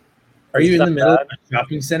again. Are you in It's the not middle bad. of a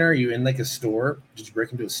shopping center? Are you in like a store? Did you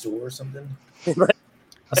break into a store or something? I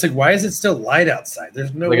was like, why is it still light outside?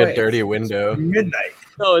 There's no Like way. a dirty It's window. midnight.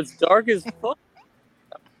 No, it's dark as fuck.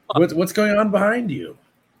 What's going on behind you?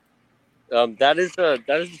 That is the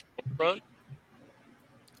front.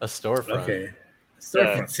 A storefront. Okay.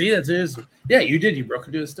 Storefront. See, that's his. Yeah, you did. You broke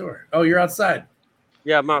into a store. Oh, you're outside.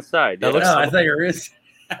 Yeah, I'm outside. That Yeah. looks I thought you were.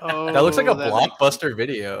 Oh, That looks like a that makes- Blockbuster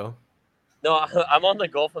video. No, I'm on the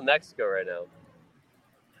Gulf of Mexico right now.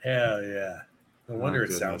 Hell yeah. No wonder it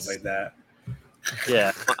goodness. sounds like that.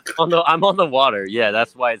 Yeah, I'm on the water. Yeah,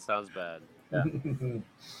 that's why it sounds bad. Yeah.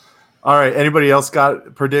 All right. Anybody else got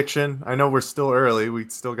a prediction? I know we're still early. We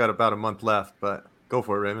still got about a month left, but go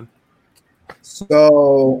for it, Raymond.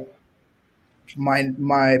 So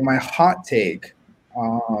my hot take,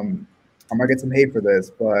 I might get some hate for this,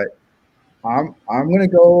 but I'm gonna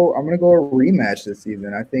go a rematch this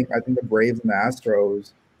season. I think the Braves and the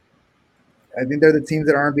Astros, I think they're the teams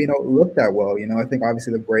that aren't being looked at well. You know, I think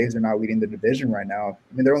obviously the Braves are not leading the division right now.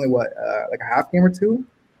 I mean, they're only like a half game or two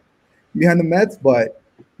behind the Mets, but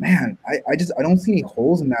man, I don't see any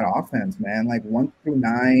holes in that offense, man. Like 1 through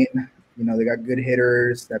 9, you know, they got good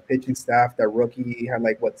hitters. That pitching staff, that rookie had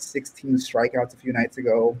 16 strikeouts a few nights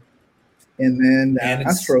ago, and then the And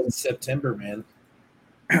Astros. it's September, man.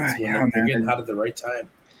 It's when Yeah, they're man. getting hot at the right time.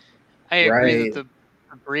 I agree Right. that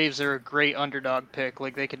the Braves are a great underdog pick.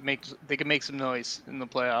 Like they could make some noise in the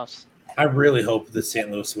playoffs. I really hope the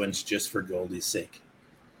St. Louis wins just for Goldie's sake.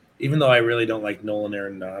 Even though I really don't like Nolan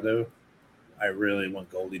Arenado, I really want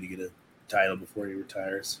Goldie to get a title before he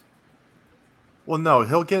retires. Well, no,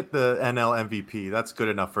 he'll get the NL MVP. That's good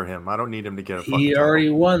enough for him. I don't need him to get a fucking He title. already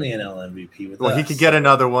won the NL MVP with Well, us. he could get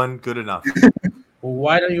another one. Good enough. Well,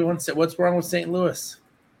 why don't you want? What's wrong with St. Louis?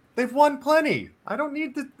 They've won plenty. I don't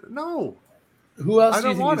need to. No. Who else I do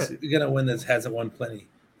you don't want think is going to win that hasn't won plenty?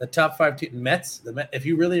 The top 5 teams, Mets. If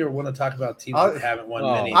you really want to talk about teams that haven't won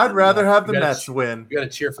many, I'd rather have the you gotta Mets win. You got to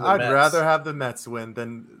cheer for the I'd Mets. rather have the Mets win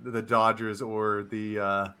than the Dodgers or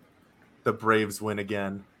the Braves win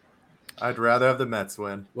again. I'd rather have the Mets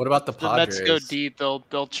win. What about the The Padres? Mets go deep.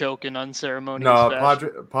 They'll choke in unceremonious No,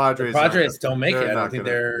 fashion. Padres. The Padres don't make they're it. I not don't think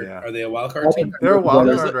gonna- they're. yeah. Are they a wild card team? They're a wild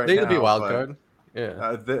There's- card right they now. could be a wild but, card.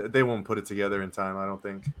 Yeah. they won't put it together in time, I don't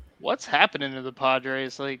think. What's happening to the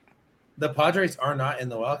Padres? Like, The Padres are not in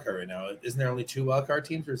the wild card right now. Isn't there only 2 wild card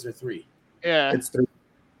teams, or is there 3? yeah, It's 3.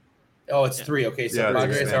 Oh, it's 3. Okay, so Yeah, the it's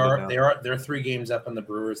Padres expanded they're 3 games up on the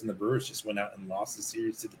Brewers, and the Brewers just went out and lost the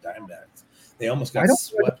series to the Diamondbacks. They almost I got don't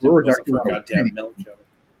swept. think the It Brewers wasn't actually for a wanna goddamn win. milk show.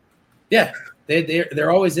 Yeah,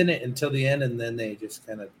 they're always in it until the end, and then they just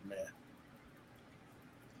kind of meh.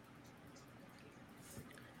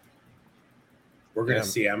 We're gonna Yeah.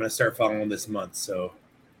 see. I'm gonna start following this month, so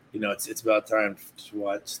it's about time to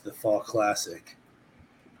watch the Fall Classic.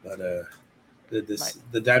 But the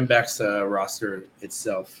Diamondbacks roster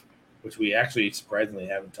itself, which we actually surprisingly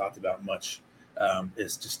haven't talked about much,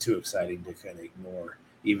 is just too exciting to kind of ignore,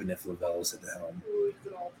 even if Lavelle's at the helm.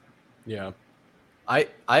 Yeah. I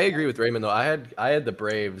agree with Raymond though. I had the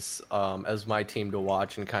Braves as my team to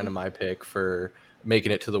watch and kind of my pick for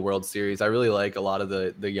making it to the World Series. I really like a lot of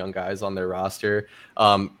the young guys on their roster.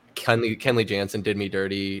 Kenley Jansen did me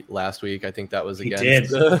dirty last week. I think that was He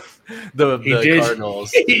against did. the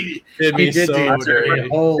Cardinals. he Did me did so do you dirty. dirty.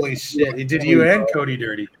 Holy shit! He did you and Cody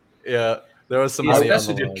dirty. Yeah, there was some He money on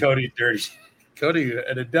especially the did line. Cody dirty. Cody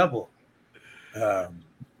at a double.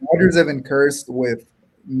 Dodgers have been cursed with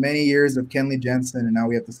many years of Kenley Jensen, and now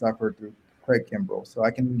we have to suffer through Craig Kimbrell. So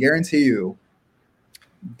I can guarantee you,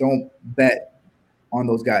 don't bet on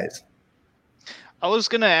those guys. I was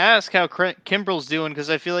gonna ask how Kimbrell's doing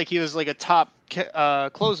because I feel like he was like a top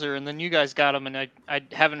closer, and then you guys got him, and I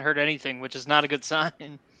haven't heard anything, which is not a good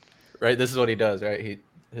sign. Right, this is what he does. Right,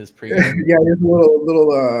 his pre. Yeah, he's a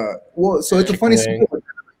little. Well, so it's a funny Chicken story.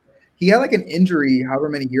 He had like an injury however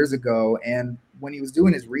many years ago, and when he was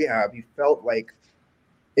doing his rehab, he felt like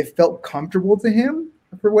it felt comfortable to him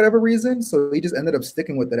for whatever reason. So he just ended up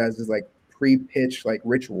sticking with it as his like pre-pitch like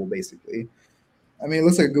ritual, basically. I mean, it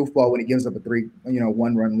looks like a goofball when he gives up a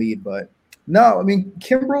 1-run lead, but no, I mean,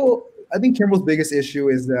 Kimbrell. I think Kimbrell's biggest issue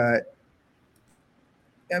is that.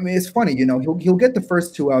 I mean, it's funny, he'll get the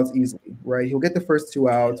first 2 outs easily, right? He'll get the first 2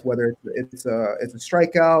 outs, whether it's a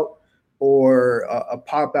strikeout or a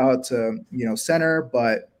pop out to center,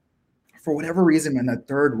 but for whatever reason, man, that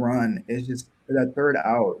third run is just that third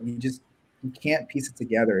out. You can't piece it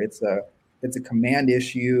together. It's a command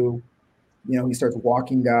issue. He starts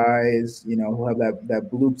walking guys. He'll have that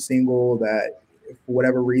bloop single that for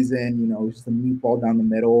whatever reason, it's just a meatball down the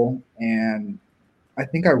middle. And I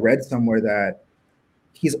think I read somewhere that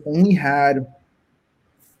he's only had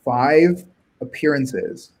 5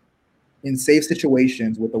 appearances in safe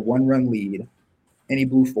situations with a 1-run lead, and he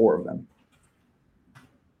blew 4 of them.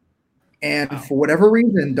 And for whatever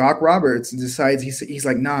reason, Doc Roberts decides he's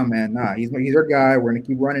like, nah, man, nah. He's our guy. We're gonna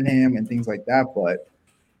keep running him and things like that. But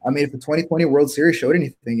I mean, if the 2020 World Series showed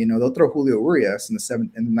anything, they'll throw Julio Urias in the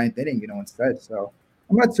 9th inning, instead. So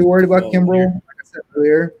I'm not too worried about Kimbrel. Like I said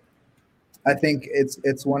earlier, I think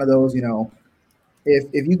it's one of those,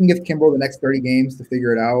 if you can give Kimbrel the next 30 games to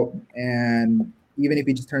figure it out, and even if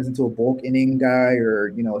he just turns into a bulk inning guy or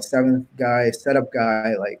a 7th guy, setup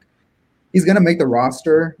guy, like, he's going to make the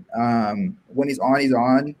roster. When he's on, he's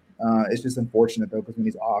on. It's just unfortunate though, because when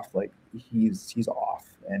he's off, like, he's off,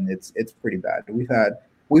 and it's pretty bad. We've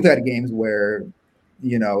had games where,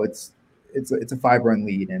 it's a 5-run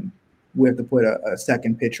lead, and we have to put a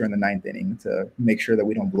second pitcher in the 9th inning to make sure that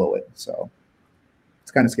we don't blow it. So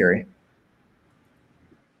it's kind of scary.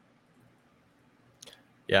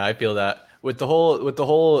 Yeah, I feel that with the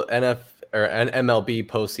whole NF or MLB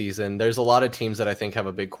postseason, there's a lot of teams that I think have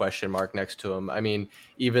a big question mark next to them. I mean,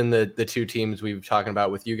 even the 2 teams we've talking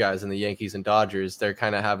about with you guys and the Yankees and Dodgers, they're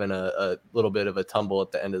kind of having a little bit of a tumble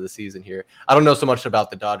at the end of the season here. I don't know so much about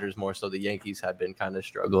the Dodgers, more so the Yankees have been kind of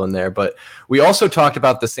struggling there. But we also talked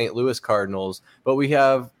about the St. Louis Cardinals, but we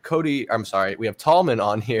have Tallman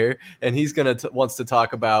on here, and he's wants to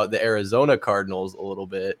talk about the Arizona Cardinals a little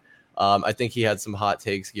bit. I think he had some hot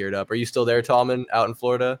takes geared up. Are you still there, Tallman, out in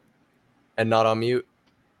Florida and not on mute?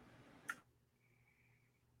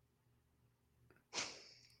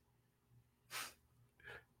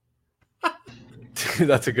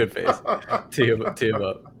 That's a good face. Tee him up.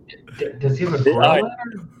 Does he have a grill?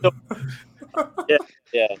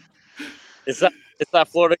 Yeah. It's that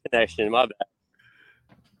Florida connection. My bad.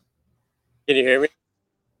 Can you hear me?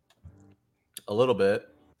 A little bit.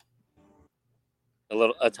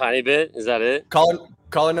 A tiny bit. Is that it?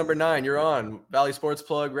 Caller number 9. You're on Valley Sports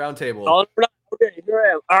Plug Roundtable. Caller number 9. Okay,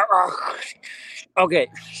 here I am. Okay,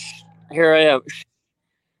 here I am.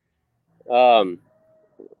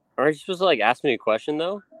 Aren't you supposed to ask me a question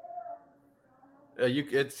though?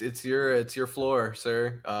 It's your floor,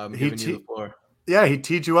 sir. Giving you the floor. Yeah, he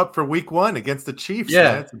teed you up for week 1 against the Chiefs. Yeah,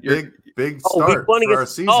 man. It's a big start for our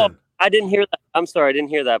season. Oh, I didn't hear that. I'm sorry, I didn't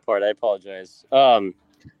hear that part. I apologize.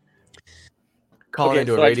 Calling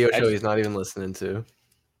into a radio show he's not even listening to.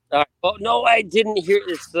 Well, no, I didn't hear.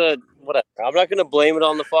 It's the whatever. I'm not gonna blame it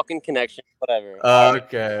on the fucking connection. Whatever.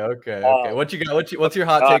 Okay. What you got? What's your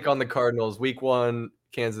hot take on the Cardinals? Week 1,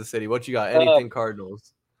 Kansas City. What you got? Anything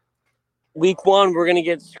Cardinals? Week 1, we're gonna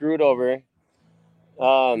get screwed over.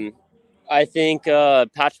 I think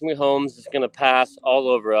Patrick Mahomes is gonna pass all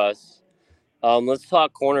over us. Let's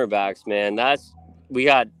talk cornerbacks, man. We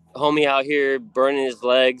got homie out here burning his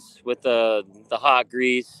legs with the hot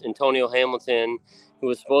grease. Antonio Hamilton, who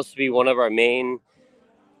was supposed to be one of our main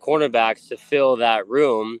cornerbacks to fill that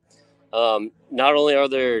room. Not only are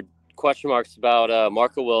there question marks about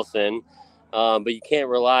Marco Wilson, but you can't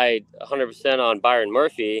rely 100% on Byron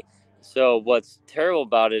Murphy. So what's terrible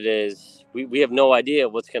about it is we have no idea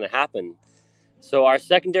what's going to happen. So our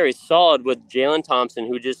secondary is solid with Jalen Thompson,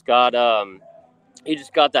 who just got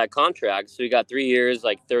that contract. So he got 3 years,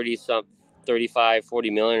 like 35, 40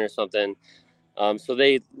 million or something. So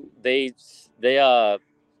they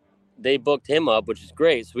booked him up, which is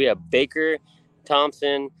great. So we have Baker,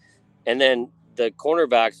 Thompson, and then the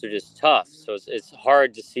cornerbacks are just tough. So it's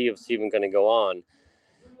hard to see if it's even going to go on.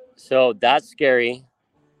 So that's scary.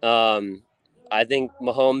 I think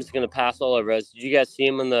Mahomes is going to pass all over us. Did you guys see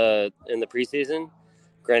him in the preseason?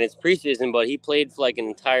 Granted, it's preseason, but he played for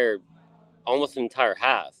almost an entire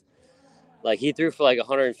half. Like, he threw for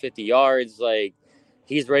 150 yards. Like,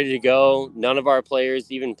 he's ready to go. None of our players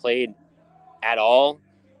even played at all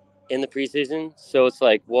in the preseason. So it's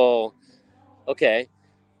well, okay.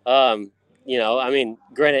 Granted,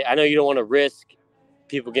 I know you don't want to risk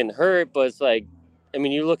people getting hurt, but it's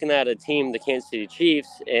you're looking at a team, the Kansas City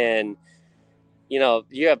Chiefs, and,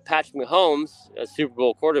 you have Patrick Mahomes, a Super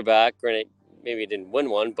Bowl quarterback. Granted, maybe he didn't win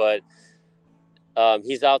one, but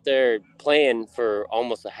he's out there playing for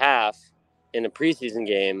almost a half in a preseason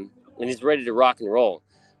game, and he's ready to rock and roll.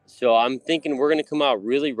 So I'm thinking we're going to come out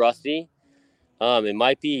really rusty. It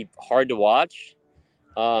might be hard to watch,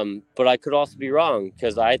 but I could also be wrong,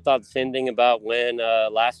 because I thought the same thing about when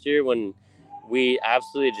last year when we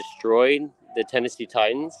absolutely destroyed the Tennessee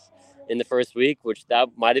Titans in the first week, which that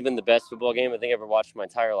might have been the best football game I think I ever watched in my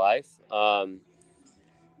entire life.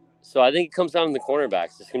 So I think it comes down to the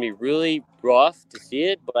cornerbacks. It's going to be really rough to see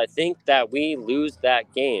it, but I think that we lose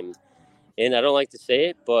that game. And I don't like to say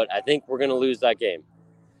it, but I think we're going to lose that game.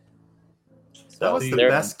 That was So the they're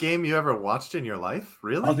best game you ever watched in your life?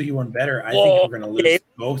 Really? I'll do you one better. I Whoa, think we're going to lose okay.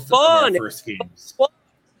 both of Fun. our first games.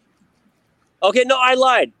 Okay, no, I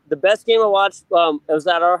lied. The best game I watched, it was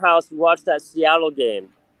at our house. We watched that Seattle game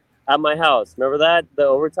at my house. Remember that? The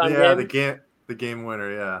overtime Yeah, game? the game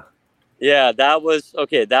winner, yeah. Yeah, that was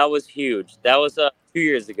okay. That was huge. That was 2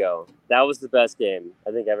 years ago. That was the best game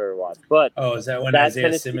I think I've ever watched. But Oh, is that when that Isaiah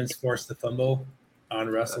Tennessee, Simmons forced the fumble on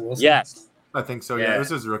Russell Wilson? yes, I think so, yeah. It was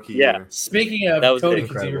his rookie Yeah. year. Speaking That of was Cody,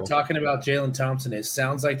 because you incredible. were talking about Jalen Thompson, it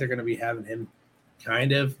sounds like they're going to be having him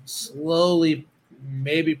kind of slowly,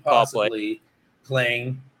 maybe possibly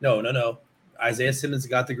playing. No. Isaiah Simmons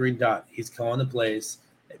got the green dot. He's calling the plays,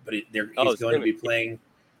 but he's going to be playing.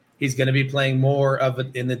 He's going to be playing more of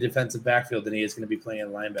it in the defensive backfield than he is going to be playing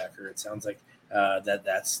linebacker. It sounds like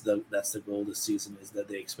that's the goal this season, is that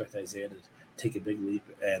they expect Isaiah to take a big leap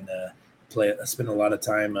and spend a lot of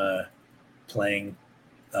time playing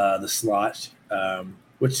the slot,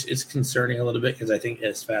 which is concerning a little bit, because I think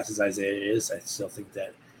as fast as Isaiah is, I still think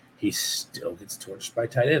that he still gets torched by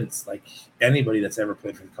tight ends, like anybody that's ever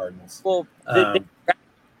played for the Cardinals. Well,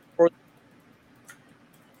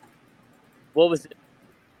 what was it?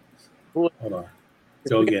 Hold on.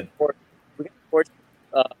 Go again. We got torched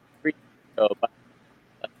 3 years ago by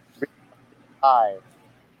 5,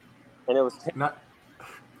 and it was Not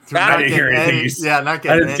I didn't hear anything you said. Yeah, not I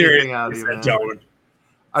getting didn't hear anything out of you, anything you man. said, John.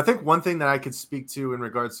 I think one thing that I could speak to in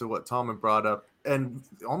regards to what Tom had brought up, and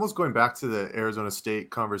almost going back to the Arizona State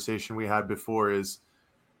conversation we had before, is,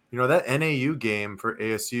 that NAU game for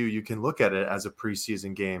ASU, you can look at it as a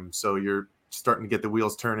preseason game. So you're starting to get the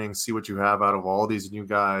wheels turning, see what you have out of all these new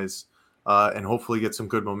guys, and hopefully get some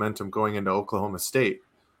good momentum going into Oklahoma State.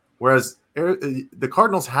 Whereas the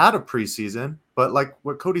Cardinals had a preseason, but like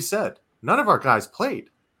what Cody said, none of our guys played.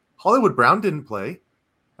 Hollywood Brown didn't play.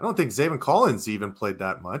 I don't think Zaven Collins even played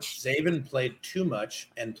that much. Zaven played too much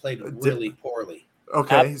and played really poorly.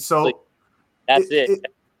 Okay, so that's it.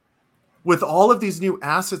 With all of these new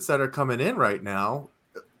assets that are coming in right now,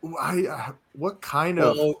 what kind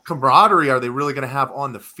of camaraderie are they really going to have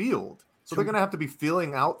on the field? So they're going to have to be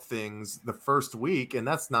feeling out things the first week, and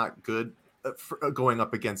that's not good for going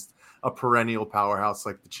up against a perennial powerhouse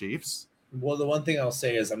like the Chiefs. Well, the one thing I'll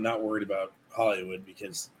say is I'm not worried about Hollywood,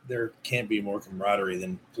 because there can't be more camaraderie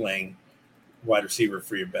than playing wide receiver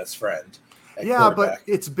for your best friend. Yeah, but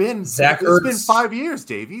it's been 5 years,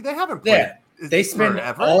 Davey. They haven't played. Yeah, they spend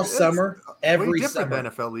all summer, every summer. The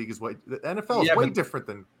NFL league is the NFL is way different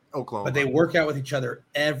than Oklahoma. But they work out with each other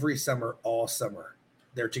every summer, all summer.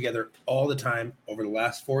 They're together all the time over the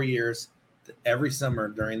last 4 years. Every summer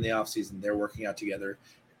during the offseason, they're working out together.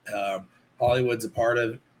 Hollywood's a part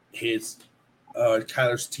of his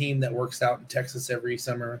Kyler's team that works out in Texas every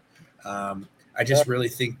summer. I just really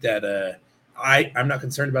think that I'm not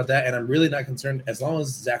concerned about that, and I'm really not concerned as long as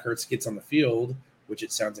Zach Ertz gets on the field, which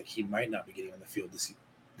it sounds like he might not be getting on the field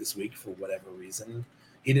this week for whatever reason.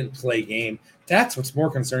 He didn't play game. That's what's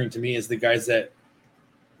more concerning to me, is the guys that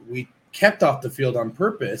we kept off the field on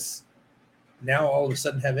purpose now all of a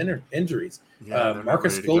sudden have injuries. Yeah,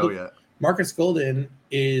 Marcus Golden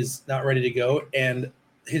is not ready to go, and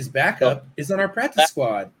his backup is on our practice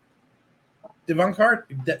squad. Devin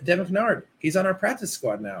Kennard, he's on our practice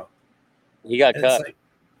squad now. He got cut.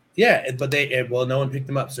 But no one picked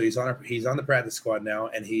him up, so he's on the practice squad now,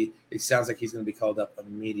 and it sounds like he's going to be called up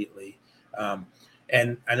immediately.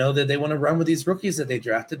 And I know that they want to run with these rookies that they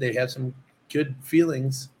drafted. They have some good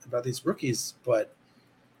feelings about these rookies, but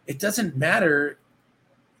it doesn't matter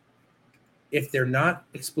if they're not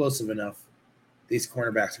explosive enough. These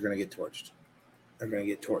cornerbacks are going to get torched. They're going to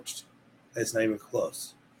get torched. It's not even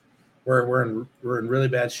close. We're in really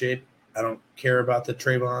bad shape. I don't care about the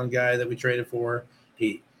Trayvon guy that we traded for.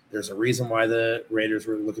 There's a reason why the Raiders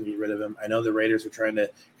were looking to get rid of him. I know the Raiders were trying to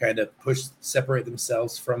kind of separate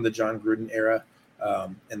themselves from the John Gruden era,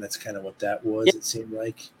 and that's kind of what that was. Yeah. It seemed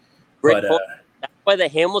like. But that's why the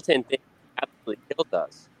Hamilton thing absolutely killed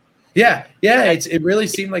us. Yeah. It really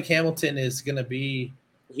seemed like Hamilton is going to be.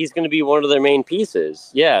 He's going to be one of their main pieces.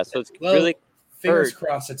 Yeah, so it's really. Fingers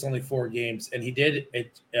crossed it's only 4 games. And he did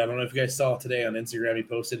it. I don't know if you guys saw today on Instagram. He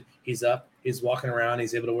posted, he's up, he's walking around,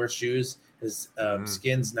 he's able to wear shoes. His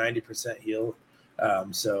skin's 90% healed.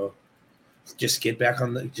 So just get back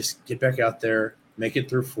out there, make it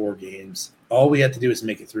through 4 games. All we have to do is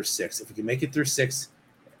make it through 6. If we can make it through 6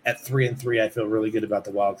 at 3-3, I feel really good about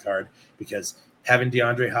the wild card, because having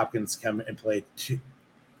DeAndre Hopkins come and play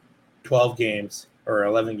 12 games or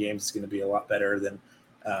 11 games is going to be a lot better than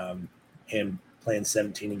him playing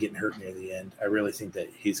 17 and getting hurt near the end. I really think that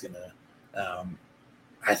he's going to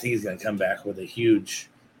I think he's going to come back with a huge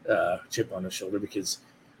chip on his shoulder, because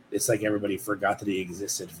it's like everybody forgot that he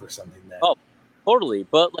existed for something that. Oh, totally.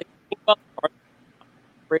 But like, think about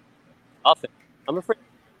the offense. I'm afraid.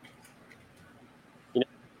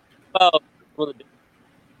 About some of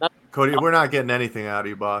the Cody, we're not getting anything out of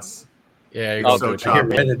you, boss. Yeah, you're You're going so through I hear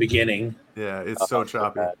choppy. right at the beginning. Yeah, it's so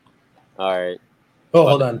choppy. bad. All right. Oh,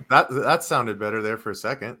 hold on. That sounded better there for a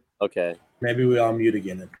second. Okay. Maybe we all mute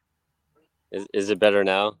again. Is it better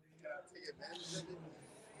now?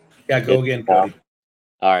 Yeah, go again, Cody.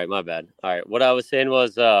 All right, my bad. All right. What I was saying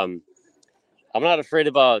was I'm not afraid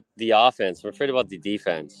about the offense. I'm afraid about the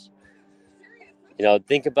defense.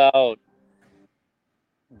 Think about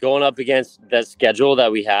going up against that schedule that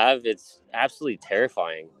we have. It's absolutely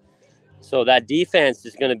terrifying. So that defense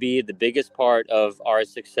is going to be the biggest part of our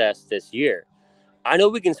success this year. I know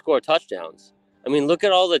we can score touchdowns. I mean, look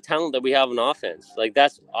at all the talent that we have on offense. Like,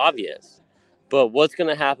 that's obvious. But what's going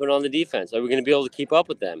to happen on the defense? Are we going to be able to keep up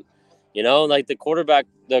with them? Like the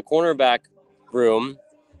cornerback room,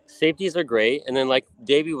 safeties are great. And then, like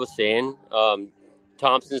Davey was saying,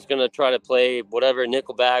 Thompson's going to try to play whatever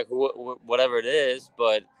nickelback, whatever it is.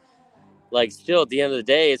 But, like, still, at the end of the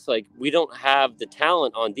day, it's like we don't have the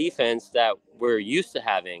talent on defense that we're used to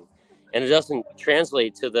having. And it doesn't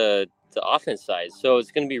translate to the offense side. So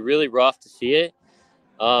it's going to be really rough to see it.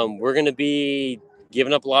 We're going to be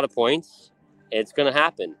giving up a lot of points. It's going to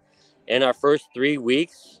happen. And our first 3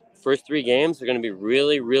 games are going to be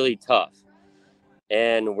really, really tough.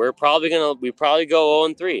 And we probably go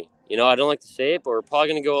 0-3. I don't like to say it, but we're probably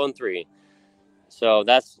going to go 0-3. So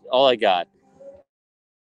that's all I got.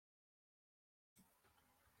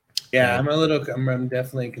 Yeah, I'm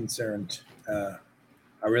definitely concerned. I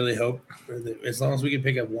really hope as long as we can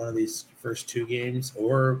pick up one of these first 2 games,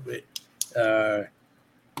 or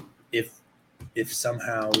if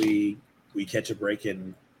somehow we catch a break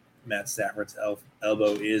in Matt Stafford's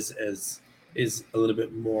elbow is a little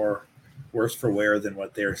bit more worse for wear than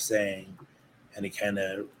what they're saying, and he kind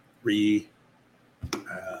of reverts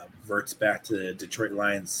back to the Detroit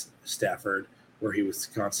Lions Stafford, where he was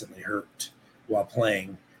constantly hurt while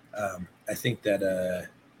playing. I think that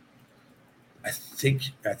I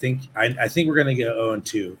think we're going to go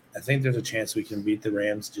 0-2. I think there's a chance we can beat the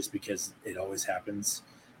Rams just because it always happens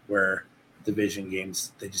where division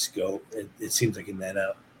games they just go. It seems like in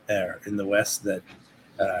the West that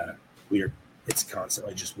it's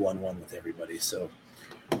constantly just 1-1 with everybody. So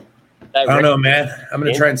I don't know, man. I'm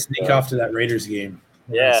going to try and sneak off to that Raiders game.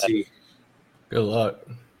 Yeah. See. Good luck.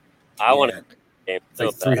 I want to. It's like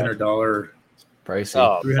 $300.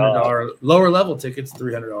 Pricey. $300 lower level tickets,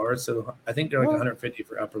 $300. So I think they're like $150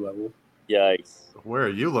 for upper level. Yikes! Where are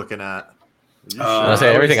you looking at? I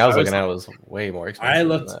say everything I was looking at was way more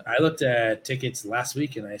expensive. I looked at tickets last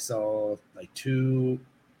week and I saw like 2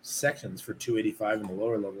 sections for $285 in the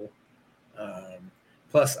lower level.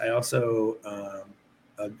 Plus, I also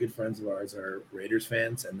good friends of ours are Raiders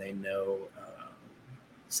fans, and they know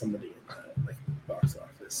somebody in the box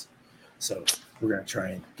office. So we're gonna try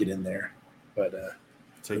and get in there. But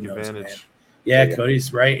take advantage. Yeah,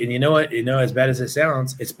 Cody's right. And you know what? As bad as it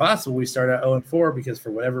sounds, it's possible we start out 0-4 because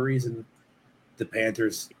for whatever reason, the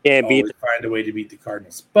Panthers always find a way to beat the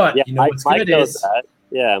Cardinals. But what's good is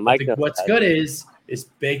what's good is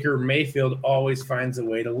Baker Mayfield always finds a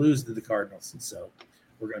way to lose to the Cardinals, and so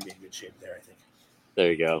we're going to be in good shape there, I think.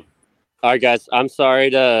 There you go. All right, guys. I'm sorry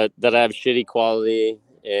that I have shitty quality,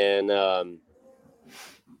 and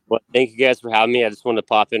thank you guys for having me. I just wanted to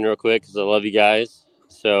pop in real quick because I love you guys.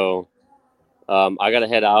 So I got to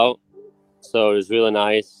head out. So it was really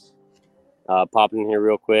nice popping in here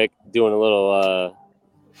real quick, doing a little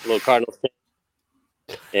Cardinals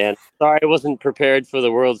thing. And sorry I wasn't prepared for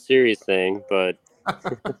the World Series thing, but all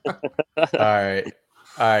right.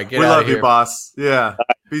 Get we out love of here. You, boss. Yeah,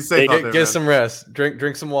 be safe out there. Get some rest.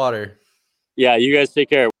 Drink some water. Yeah, you guys take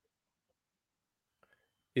care.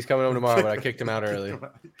 He's coming home tomorrow, but I kicked him out early.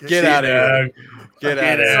 Get out of here. Get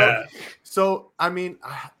out of here. So, I mean,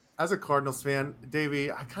 as a Cardinals fan,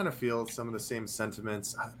 Davey, I kind of feel some of the same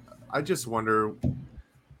sentiments. I just wonder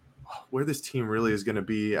where this team really is going to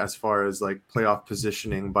be as far as like playoff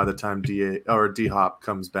positioning by the time D-Hop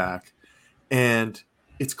comes back. And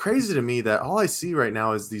it's crazy to me that all I see right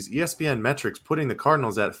now is these ESPN metrics putting the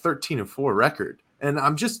Cardinals at a 13-4 record. And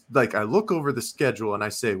I'm just like, I look over the schedule and I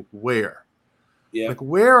say, where? Yeah. Like,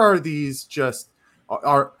 where are these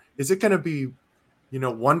is it going to be,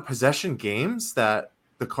 one possession games that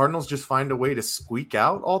the Cardinals just find a way to squeak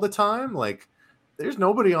out all the time? Like, there's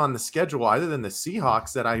nobody on the schedule other than the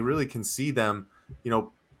Seahawks that I really can see them,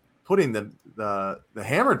 putting the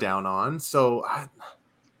hammer down on. So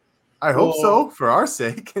I hope so for our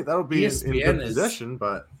sake. That'll be in good possession,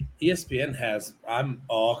 but ESPN has.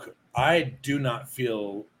 I do not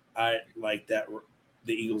feel I like that.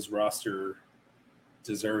 The Eagles roster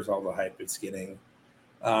deserves all the hype it's getting.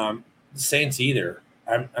 The Saints either.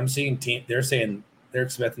 I'm seeing they're saying they're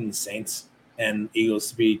expecting the Saints and Eagles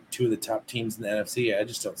to be two of the top teams in the NFC. I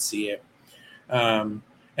just don't see it. And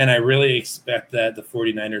I really expect that the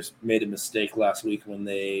 49ers made a mistake last week when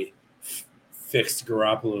they fixed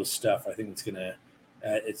Garoppolo's stuff. I think it's going to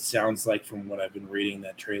it sounds like from what I've been reading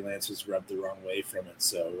that Trey Lance was rubbed the wrong way from it.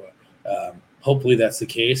 So hopefully that's the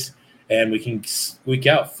case, and we can squeak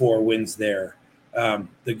out 4 wins there.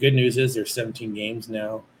 The good news is there's 17 games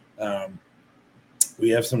now. We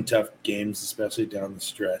have some tough games, especially down the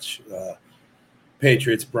stretch.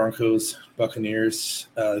 Patriots, Broncos, Buccaneers.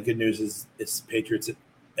 The good news is it's Patriots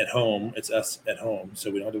at home. It's us at home, so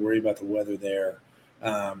we don't have to worry about the weather there.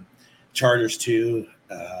 Chargers too.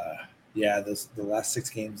 The last 6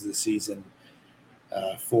 games of the season,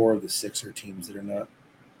 4 of the 6 are teams that are not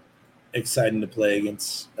exciting to play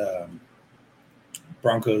against.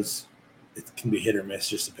 Broncos, it can be hit or miss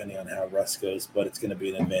just depending on how Russ goes, but it's going to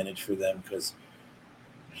be an advantage for them because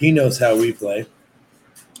he knows how we play,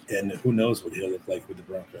 and who knows what he'll look like with the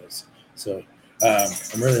Broncos. So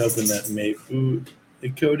I'm really hoping that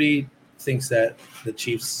Cody thinks that the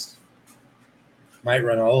Chiefs might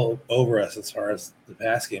run all over us as far as the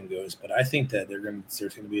pass game goes, but I think that there's going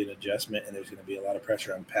to be an adjustment, and there's going to be a lot of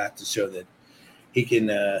pressure on Pat to show that he can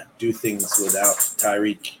do things without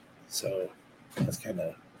Tyreek. So that's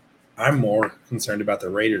I'm more concerned about the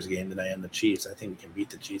Raiders game than I am the Chiefs. I think we can beat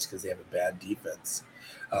the Chiefs because they have a bad defense.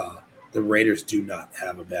 The Raiders do not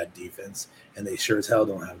have a bad defense, and they sure as hell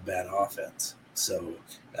don't have a bad offense. So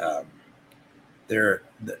they're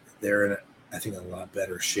in, I think, a lot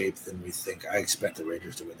better shape than we think. I expect the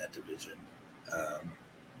Raiders to win that division.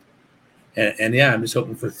 I'm just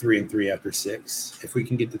hoping for 3-3 after 6. If we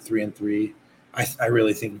can get to 3-3, I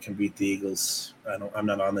really think we can beat the Eagles. I'm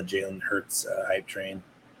not on the Jalen Hurts hype train.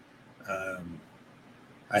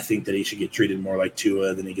 I think that he should get treated more like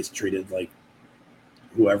Tua than he gets treated like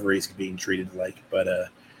whoever he's being treated like. But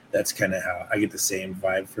that's kind of how I get the same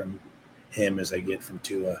vibe from him as I get from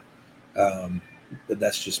Tua. But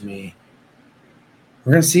that's just me.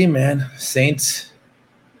 We're going to see, man. Saints,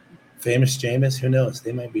 famous Jameis, who knows?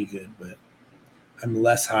 They might be good, but I'm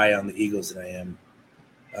less high on the Eagles than I am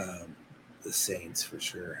the Saints for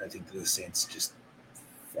sure. I think the Saints just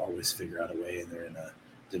always figure out a way, and they're in a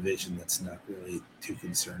division that's not really too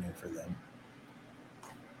concerning for them.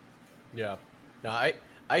 Yeah. No,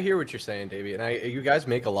 I hear what you're saying, Davey, and you guys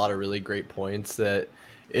make a lot of really great points that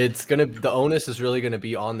the onus is really gonna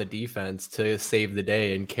be on the defense to save the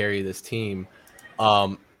day and carry this team.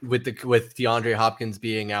 With DeAndre Hopkins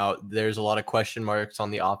being out, there's a lot of question marks on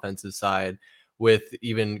the offensive side, with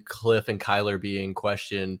even Cliff and Kyler being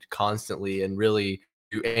questioned constantly, and really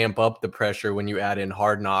you amp up the pressure when you add in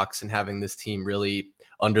Hard Knocks and having this team really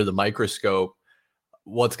under the microscope.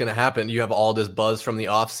 What's going to happen? You have all this buzz from the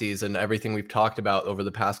offseason, everything we've talked about over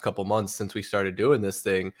the past couple months since we started doing this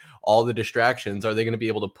thing, all the distractions. Are they going to be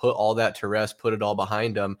able to put all that to rest, put it all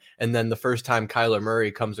behind them? And then the first time Kyler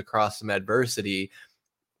Murray comes across some adversity,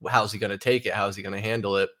 how's he going to take it? How's he going to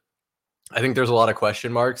handle it? I think there's a lot of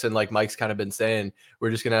question marks. And like Mike's kind of been saying, we're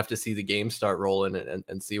just going to have to see the game start rolling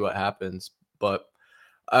and see what happens. But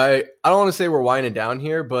I don't want to say we're winding down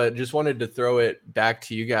here, but just wanted to throw it back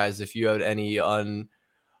to you guys. If you had any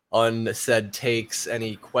unsaid takes,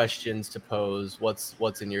 any questions to pose,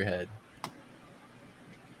 what's in your head?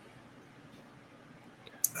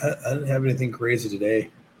 I didn't have anything crazy today.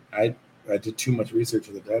 I did too much research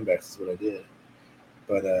of the Diamondbacks is what I did.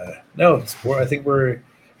 But no, I think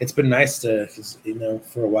it's been nice to, because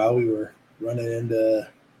for a while we were running into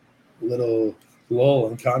a little lull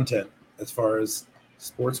in content as far as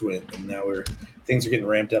sports went, and now things are getting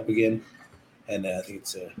ramped up again, and I think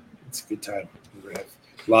it's a good time. We're gonna have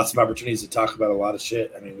lots of opportunities to talk about a lot of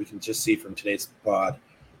shit. I mean, we can just see from today's pod,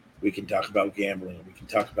 we can talk about gambling, we can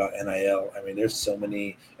talk about NIL. I mean, there's so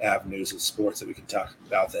many avenues of sports that we can talk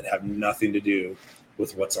about that have nothing to do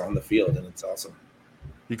with what's on the field, and it's awesome.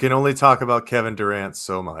 You can only talk about Kevin Durant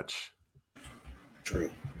so much. True.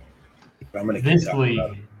 I'm gonna keep talking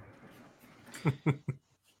about him.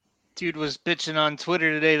 Dude was bitching on Twitter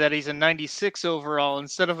today that he's a 96 overall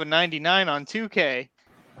instead of a 99 on 2K.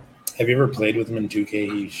 Have you ever played with him in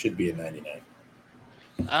 2K? He should be a 99.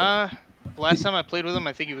 Last time I played with him,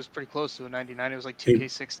 I think he was pretty close to a 99. It was like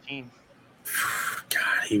 2K16.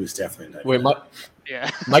 God, he was definitely a 99.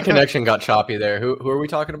 Wait, my connection got choppy there. Who are we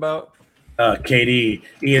talking about? KD.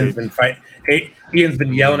 Ian's been fighting. Ian's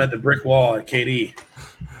been yelling at the brick wall at KD.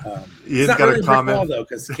 Ian's not got really a comment wall, though,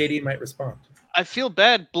 because KD might respond. I feel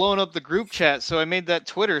bad blowing up the group chat, so I made that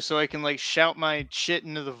Twitter so I can like shout my shit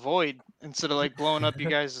into the void instead of like blowing up you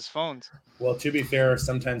guys' phones. Well, to be fair,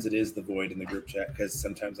 sometimes it is the void in the group chat because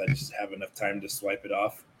sometimes I just have enough time to swipe it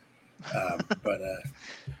off. But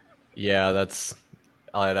yeah, that's.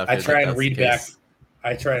 I try and read back.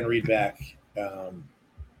 I try and read back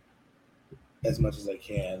as much as I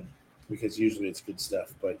can because usually it's good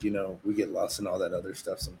stuff. But we get lost in all that other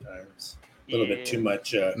stuff sometimes. A little bit too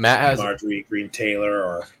much Marjorie Green Taylor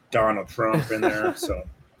or Donald Trump in there. So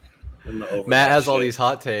Matt has all these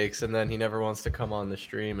hot takes, and then he never wants to come on the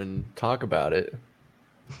stream and talk about it.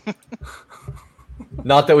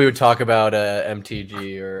 Not that we would talk about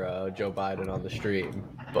MTG or Joe Biden on the stream,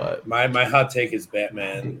 but my hot take is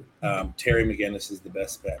Batman. Terry McGinnis is the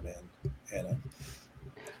best Batman. And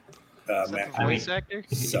Matt voice actor?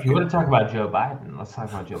 If you want to talk about Joe Biden, let's talk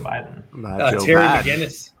about Joe Biden.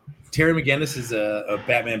 Terry McGinnis is a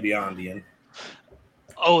Batman Beyond, Ian.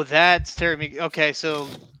 Oh, that's Terry McGinnis. Okay, so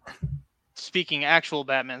speaking actual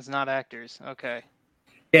Batmans, not actors. Okay.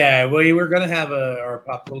 Yeah, well, we're going to have our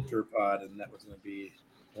pop culture pod, and that was going to be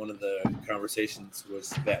one of the conversations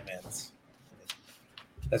was Batman's.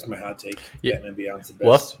 That's my hot take. Yeah. Batman Beyond's the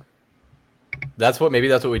best. Well, maybe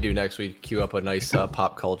that's what we do next week. Queue up a nice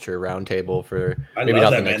pop culture roundtable for maybe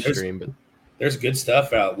not the next stream, but there's good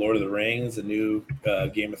stuff out. Lord of the Rings, the new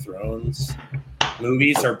Game of Thrones.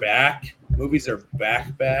 Movies are back.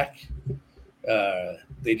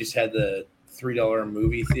 They just had the $3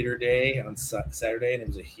 movie theater day on Saturday, and it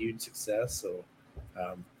was a huge success. So,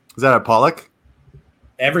 is that at Pollock?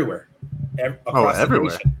 Everywhere.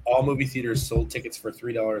 Everywhere. All movie theaters sold tickets for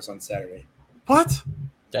 $3 on Saturday. What?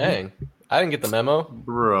 Dang. I didn't get the memo.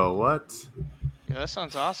 Bro, what? Yeah, that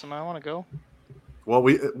sounds awesome. I want to go. Well,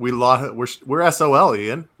 we're SOL,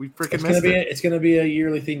 Ian. We freaking missed it. It's going to be a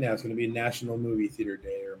yearly thing now. It's going to be a National Movie Theater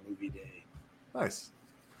Day or Movie Day. Nice.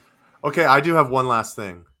 Okay, I do have one last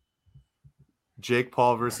thing. Jake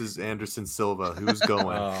Paul versus Anderson Silva. Who's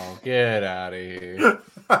going? Oh, get out of here.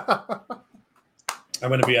 I'm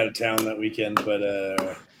going to be out of town that weekend, but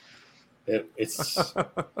it's...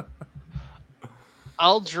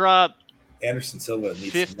 I'll drop Anderson Silva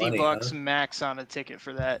needs $50 money, max on a ticket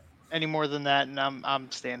for that. Any more than that, and I'm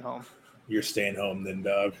staying home. You're staying home then,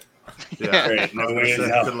 dog. Yeah, great. No way in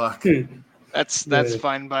hell. Good luck. That's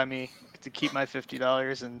fine by me to keep my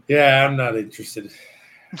 $50 and. Yeah, I'm not interested.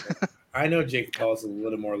 I know Jake Paul's a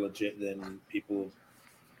little more legit than people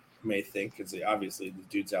may think because obviously the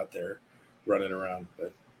dude's out there running around.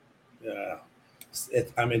 But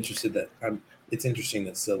I'm interested it's interesting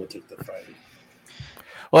that Silva took the fight.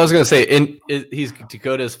 Well, I was going to say, he's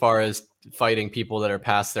good as far as fighting people that are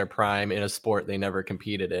past their prime in a sport they never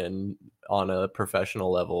competed in on a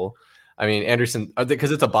professional level. I mean, Anderson,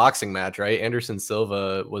 because it's a boxing match, right? Anderson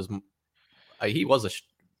Silva was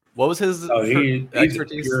what was his he's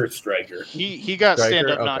expertise? A pure striker. He got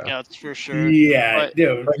stand-up knockouts for sure. Yeah,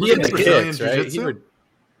 but he had the kicks, right?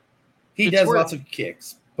 He does lots of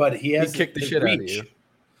kicks, but he kicked the shit reach. Out of you.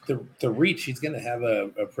 The reach, he's going to have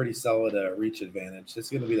a pretty solid reach advantage. This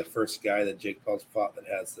is going to be the first guy that Jake Paul's fought that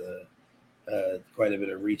has quite a bit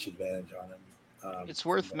of reach advantage on him. It's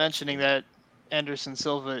worth mentioning that Anderson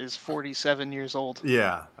Silva is 47 years old.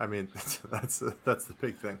 Yeah, I mean that's the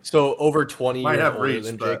big thing. So over 20 Might years have older reach,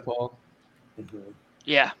 than but... Jake Paul. Mm-hmm.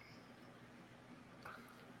 Yeah.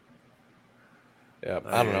 Yeah,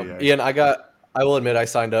 I don't know. Ian, I will admit I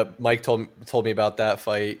signed up. Mike told me about that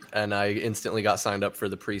fight, and I instantly got signed up for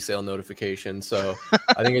the pre-sale notification. So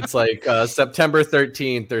I think it's like September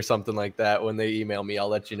 13th or something like that. When they email me, I'll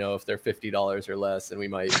let you know if they're $50 or less, and we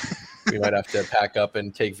might have to pack up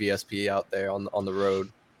and take VSP out there on the road.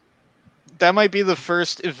 That might be the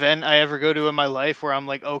first event I ever go to in my life where I'm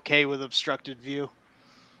like okay with obstructed view.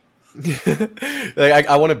 Like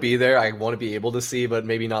I want to be there. I want to be able to see, but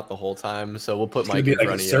maybe not the whole time. So we'll put Mike in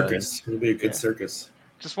front of you. Circus. It'll be a good circus.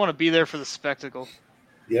 Just want to be there for the spectacle.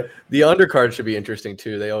 Yep. The undercard should be interesting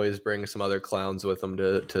too. They always bring some other clowns with them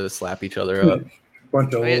to slap each other up.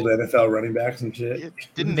 Bunch of old NFL running backs and shit.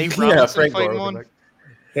 Didn't Nate Robinson fight one?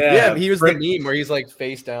 Yeah, he was the meme where he's like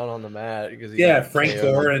face down on the mat because Frank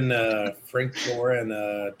Gore and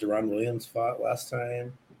Deron Williams fought last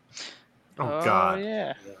time. Oh God.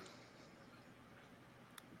 Yeah.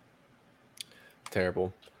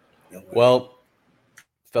 Terrible. Well,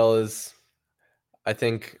 fellas, I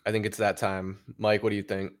think it's that time. Mike, what do you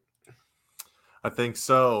think? I think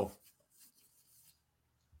so.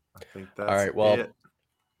 I think that's all right. Well, it.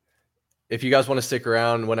 If you guys want to stick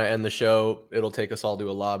around when I end the show, it'll take us all to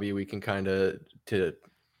a lobby. We can kind of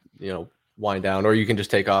wind down, or you can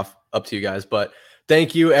just take off. Up to you guys. But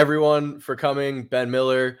thank you everyone for coming. Ben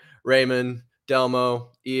Miller, Raymond, Delmo,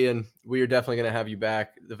 Ian, we are definitely going to have you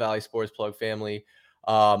back, the Valley Sports Plug family.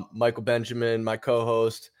 Michael Benjamin, my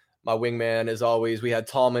co-host, my wingman, as always. We had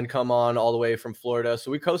Tallman come on all the way from Florida. So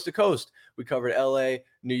we coast to coast. We covered LA,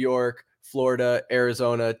 New York, Florida,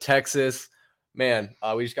 Arizona, Texas. Man,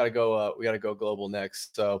 we just got to go. We got to go global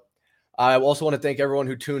next. So I also want to thank everyone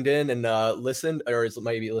who tuned in and listened, or is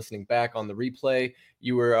maybe listening back on the replay.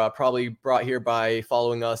 You were probably brought here by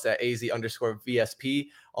following us at AZ_VSP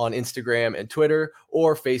on Instagram and Twitter,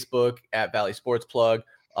 or Facebook at Valley Sports Plug.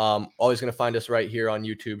 Always going to find us right here on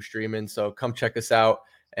YouTube streaming. So come check us out,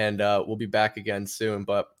 and we'll be back again soon.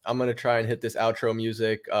 But I'm going to try and hit this outro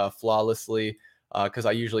music flawlessly because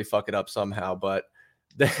I usually fuck it up somehow. But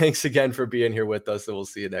thanks again for being here with us, and we'll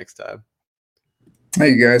see you next time.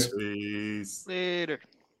 Hey, you guys. Peace. Later.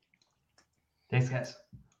 Thanks, guys.